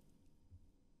た。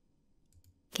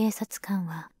警察官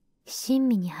は親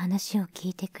身に話を聞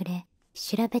いてくれ、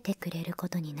調べてくれるこ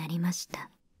とになりました。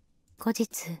後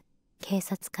日、警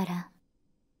察から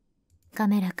カ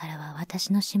メラからは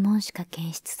私の指紋しか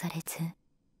検出されず、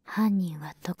犯人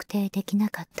は特定できな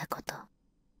かったこと。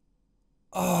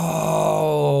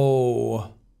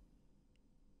Oh.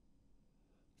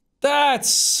 That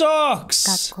sucks!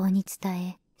 学校に伝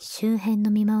え、周辺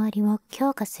の見回りを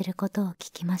強化することを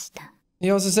聞きました。He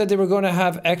also said they were going to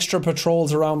have extra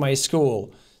patrols around my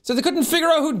school. So they couldn't figure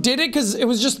out who did it because it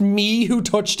was just me who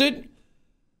touched it?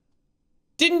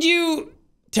 Didn't you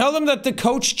tell them that the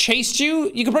coach chased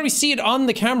you? You could probably see it on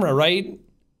the camera, right?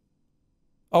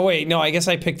 Oh wait, no, I guess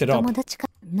I picked it up. 友達か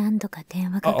ら何度か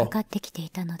電話がかかってきてい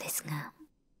たのですが、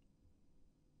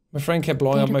 My friend kept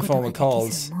blowing 出 up る my こと phone が with でき calls,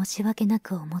 ず申し訳な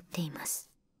く思っています。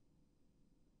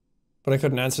 but I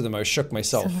couldn't answer them. I was shook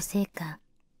そ myself. のせいか、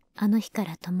あの日か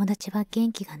ら友達は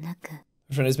元気がなく、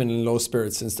 My friend has been in low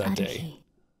spirits since あ that る day. 日、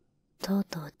とう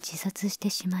とう自殺して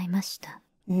しまいました。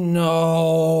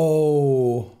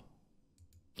 No.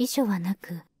 遺書はな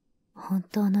く、本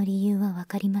当の理由はわ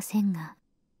かりませんが、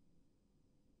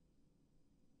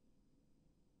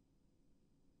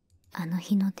あの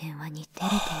日の電話に照れ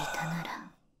ていたな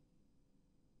ら、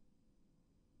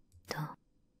と、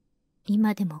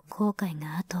今でも後悔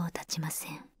が後を絶ちませ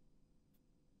ん。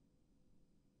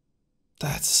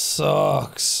That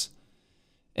sucks.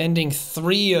 Ending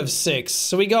 3 of 6.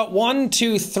 So we got 1,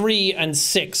 2, 3, and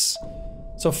 6.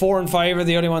 So 4 and 5 are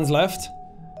the only ones left.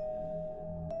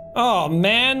 Oh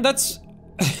man, that's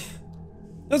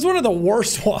that's one of the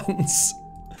worst ones.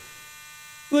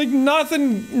 Like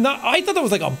nothing. I thought that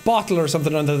was like a bottle or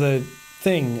something under the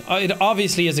thing. It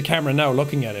obviously is a camera now.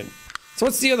 Looking at it. So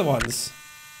what's the other ones?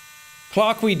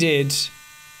 Clock we did.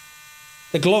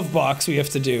 The glove box we have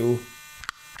to do.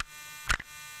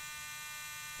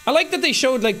 I like that they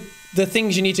showed, like, the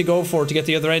things you need to go for to get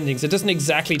the other endings. It doesn't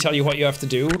exactly tell you what you have to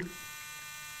do.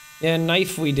 Yeah,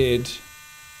 knife we did.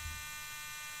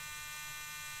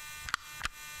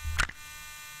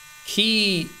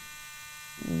 Key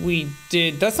we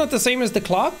did. That's not the same as the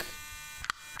clock?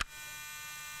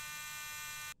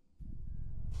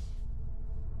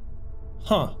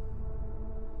 Huh.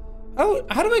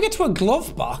 How do I get to a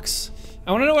glove box?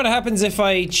 I want to know what happens if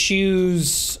I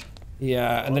choose...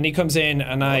 Yeah, and then he comes in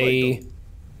and I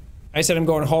said I'm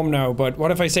going home now, but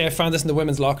what if I say I found this in the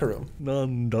women's locker room? な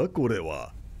んだこれ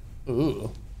は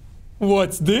Ooh.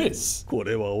 What's this? こ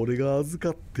れは俺が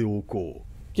預かっておこう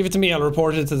Give it to me, I'll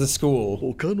report it to the school.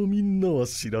 他のみんなは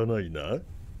知らないな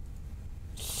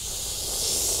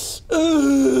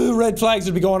Red flags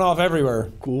would be going off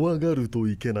everywhere. 怖がると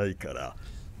いけないから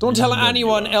Don't tell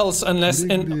anyone else unless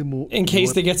in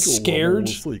case they get scared.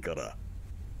 遅いから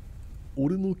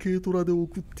俺の軽トラで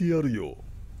送ってやるよ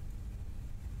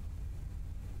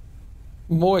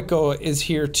Moeko is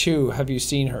here too. Have you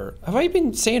seen her? Have I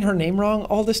been saying her name wrong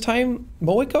all this time?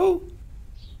 Moeko?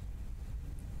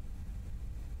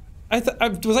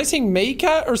 Was I saying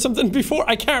Meika or something before?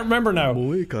 I can't remember now.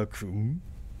 Moeka君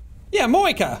Yeah,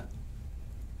 Moeka.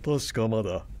 確かま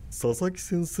だ佐々木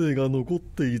先生が残っ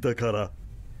ていたから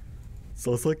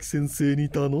佐々木先生に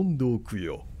頼んでおく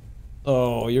よ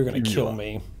Oh, you're gonna kill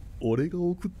me. 俺が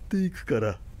送っていくか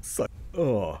らさあ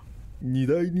あ荷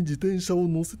台に自転車を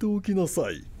乗せておきな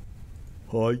さい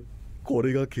はいこ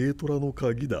れが軽トラの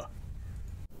鍵だ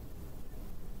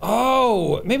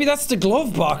Oh, maybe that's the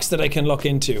glove box that I can look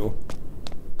into.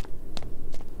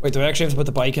 Wait, do I actually have to put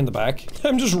the bike in the back?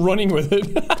 I'm just running with it.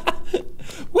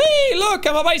 Whee! Look,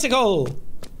 I'm a bicycle!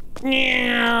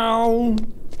 Meow.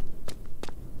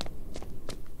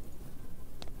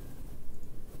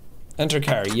 Enter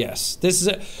car, yes. This is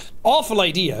an awful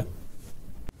idea.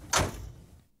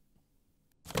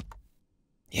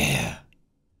 Yeah.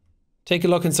 Take a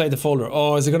look inside the folder.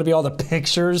 Oh, is it going to be all the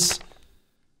pictures?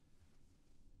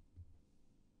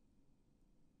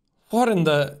 What in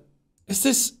the... Is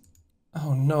this...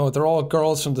 Oh no, they're all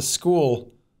girls from the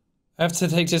school. I have to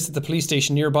take this to the police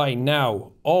station nearby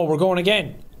now. Oh, we're going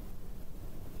again.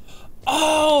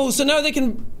 Oh, so now they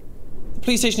can... The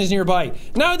police station is nearby.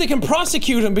 Now they can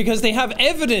prosecute him because they have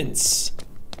evidence.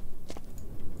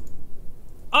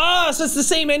 Ah, so it's the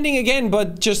same ending again,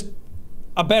 but just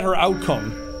a better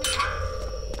outcome.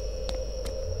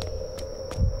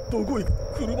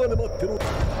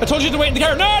 I told you to wait in the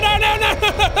car. No, no, no, no!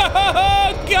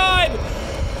 Oh, God!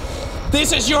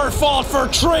 This is your fault for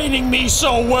training me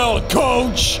so well,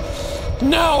 coach!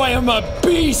 Now I am a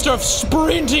beast of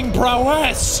sprinting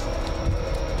prowess!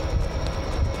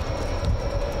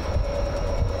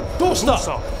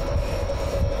 Dosta!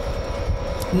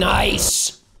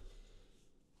 Nice!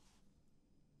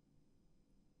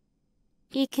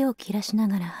 息を切らしな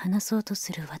がら話そうと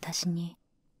する私に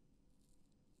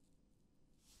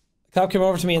Cop came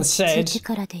over to me and said, 次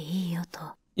からでいいよと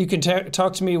You can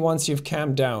talk to me once you've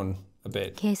calmed down a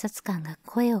bit. 警察官が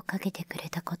声をかけてくれ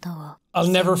たことを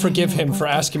I'll never forgive him for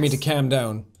asking me to calm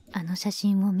down. あの写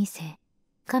真を見せ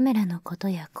カメラのこと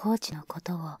やコーチのこ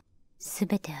とをす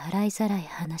べて洗いざらい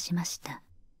話しました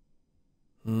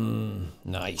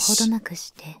Nice. ほどなく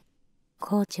して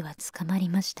コーチは捕まり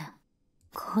ました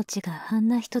コーチがあん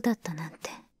な人だったなんて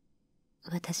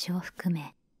私を含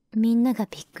めみんなが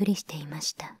びっくりしていま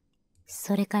した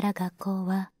それから学校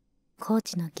はコー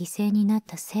チの犠牲になっ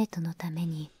た生徒のため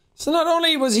に So not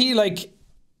only was he like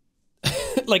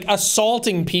like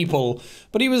assaulting people,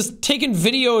 but he was taking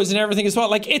videos and everything as well.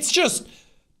 Like it's just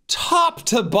top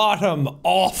to bottom カウ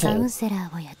awful. ンセラ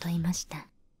ーを雇いました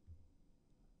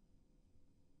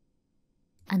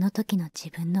あの時の自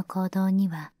分の行動に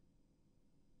は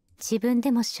自分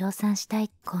でも称賛した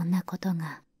いこんなこと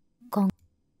が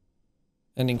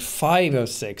Ending 5 of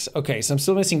 6. Okay, so I'm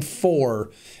still missing 4.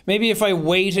 Maybe if I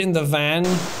wait in the van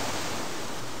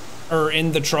or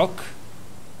in the truck.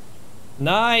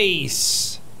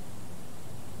 Nice.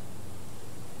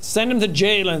 Send him to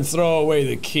jail and throw away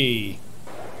the key.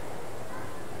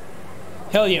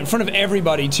 Hell yeah, in front of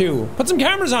everybody too. Put some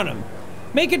cameras on him.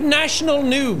 Make it national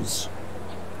news.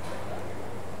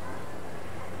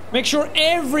 Make sure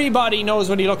everybody knows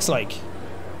what he looks like.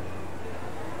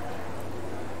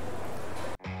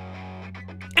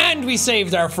 And we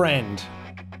saved our friend.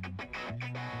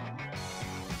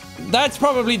 That's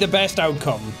probably the best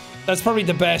outcome. That's probably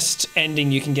the best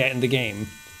ending you can get in the game.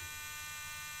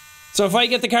 So if I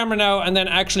get the camera now and then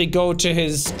actually go to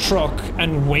his truck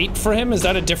and wait for him, is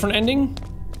that a different ending?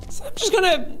 So I'm just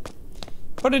gonna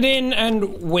put it in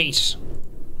and wait.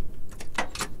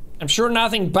 I'm sure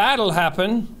nothing bad will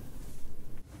happen.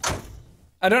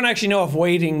 I don't actually know if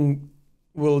waiting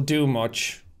will do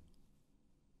much.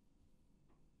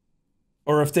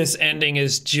 Or if this ending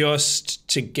is just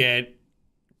to get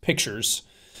pictures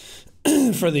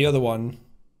for the other one.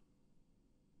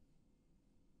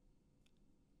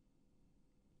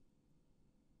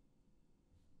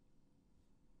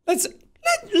 Let's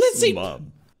see.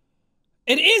 Mom.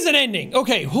 It is an ending.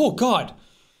 Okay. Oh God.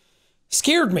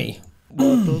 Scared me.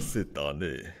 待たせた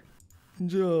ね。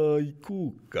じゃあ行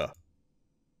こうか。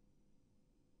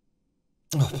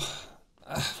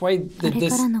Why あ did れ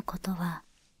か this? らのことは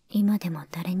今でも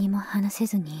誰にも話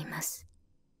せずにいます。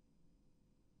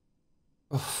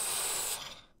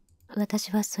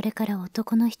私はそれから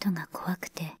男の人が怖く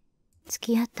て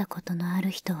付き合ったことのある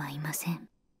人はいません。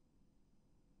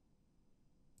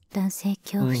男性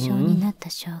恐怖症になった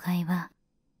障害は、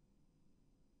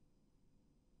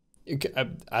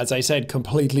As I said,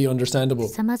 completely understandable.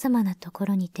 様々なとこ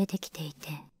ろに出てきていて、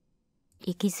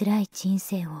生きづらい人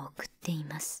生を送ってい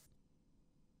ます。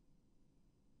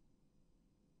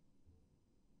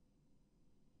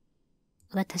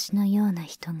私のような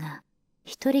人が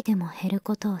一人でも減る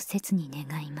ことを切に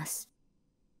願います。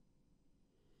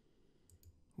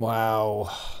Wow.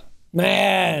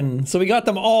 Man, so we got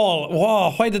them all.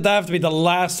 Wow, why did that have to be the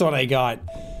last one I got?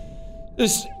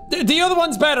 The other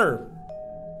one's better.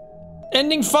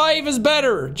 Ending 5 is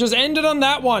better. Just end it on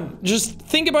that one. Just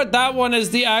think about that one as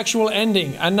the actual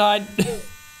ending and not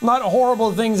not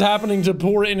horrible things happening to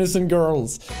poor innocent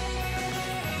girls.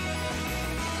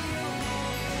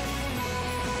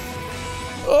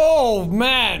 Oh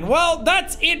man. Well,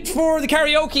 that's it for the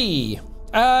karaoke.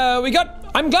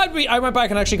 I'm glad I went back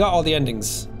and actually got all the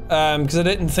endings. Because I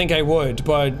didn't think I would,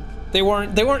 but they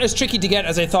weren't as tricky to get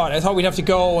as I thought. I thought we'd have to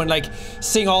go and like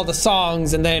sing all the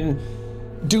songs and then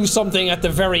do something at the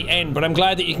very end, but I'm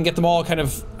glad that you can get them all kind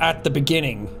of at the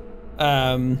beginning.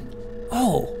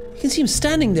 Oh, you can see him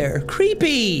standing there.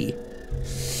 Creepy!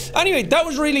 Anyway, that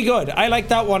was really good. I like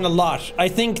that one a lot. I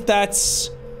think that's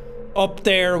up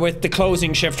there with the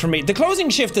closing shift for me. The closing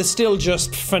shift is still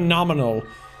just phenomenal.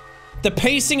 The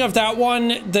pacing of that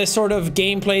one, the sort of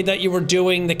gameplay that you were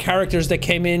doing, the characters that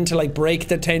came in to like break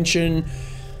the tension,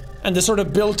 and the sort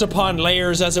of built upon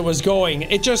layers as it was going,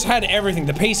 it just had everything.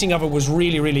 The pacing of it was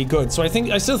really, really good. So I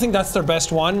still think that's their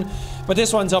best one, but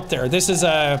this one's up there. This is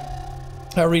a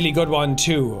really good one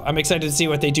too. I'm excited to see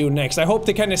what they do next. I hope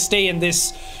they kind of stay in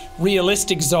this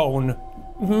realistic zone.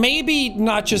 Maybe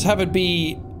not just have it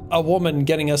be a woman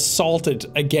getting assaulted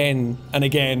again and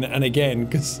again and again,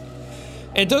 because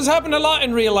it does happen a lot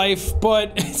in real life,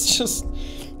 but it's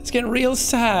getting real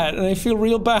sad, and I feel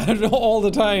real bad all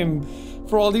the time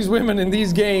for all these women in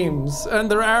these games.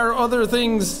 And there are other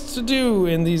things to do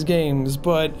in these games,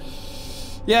 but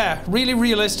yeah, really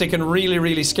realistic and really,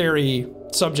 really scary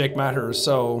subject matter.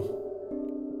 So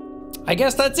I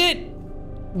guess that's it.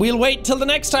 We'll wait till the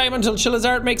next time until Chilla's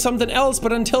Art makes something else,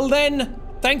 but until then,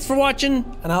 thanks for watching,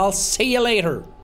 and I'll see you later.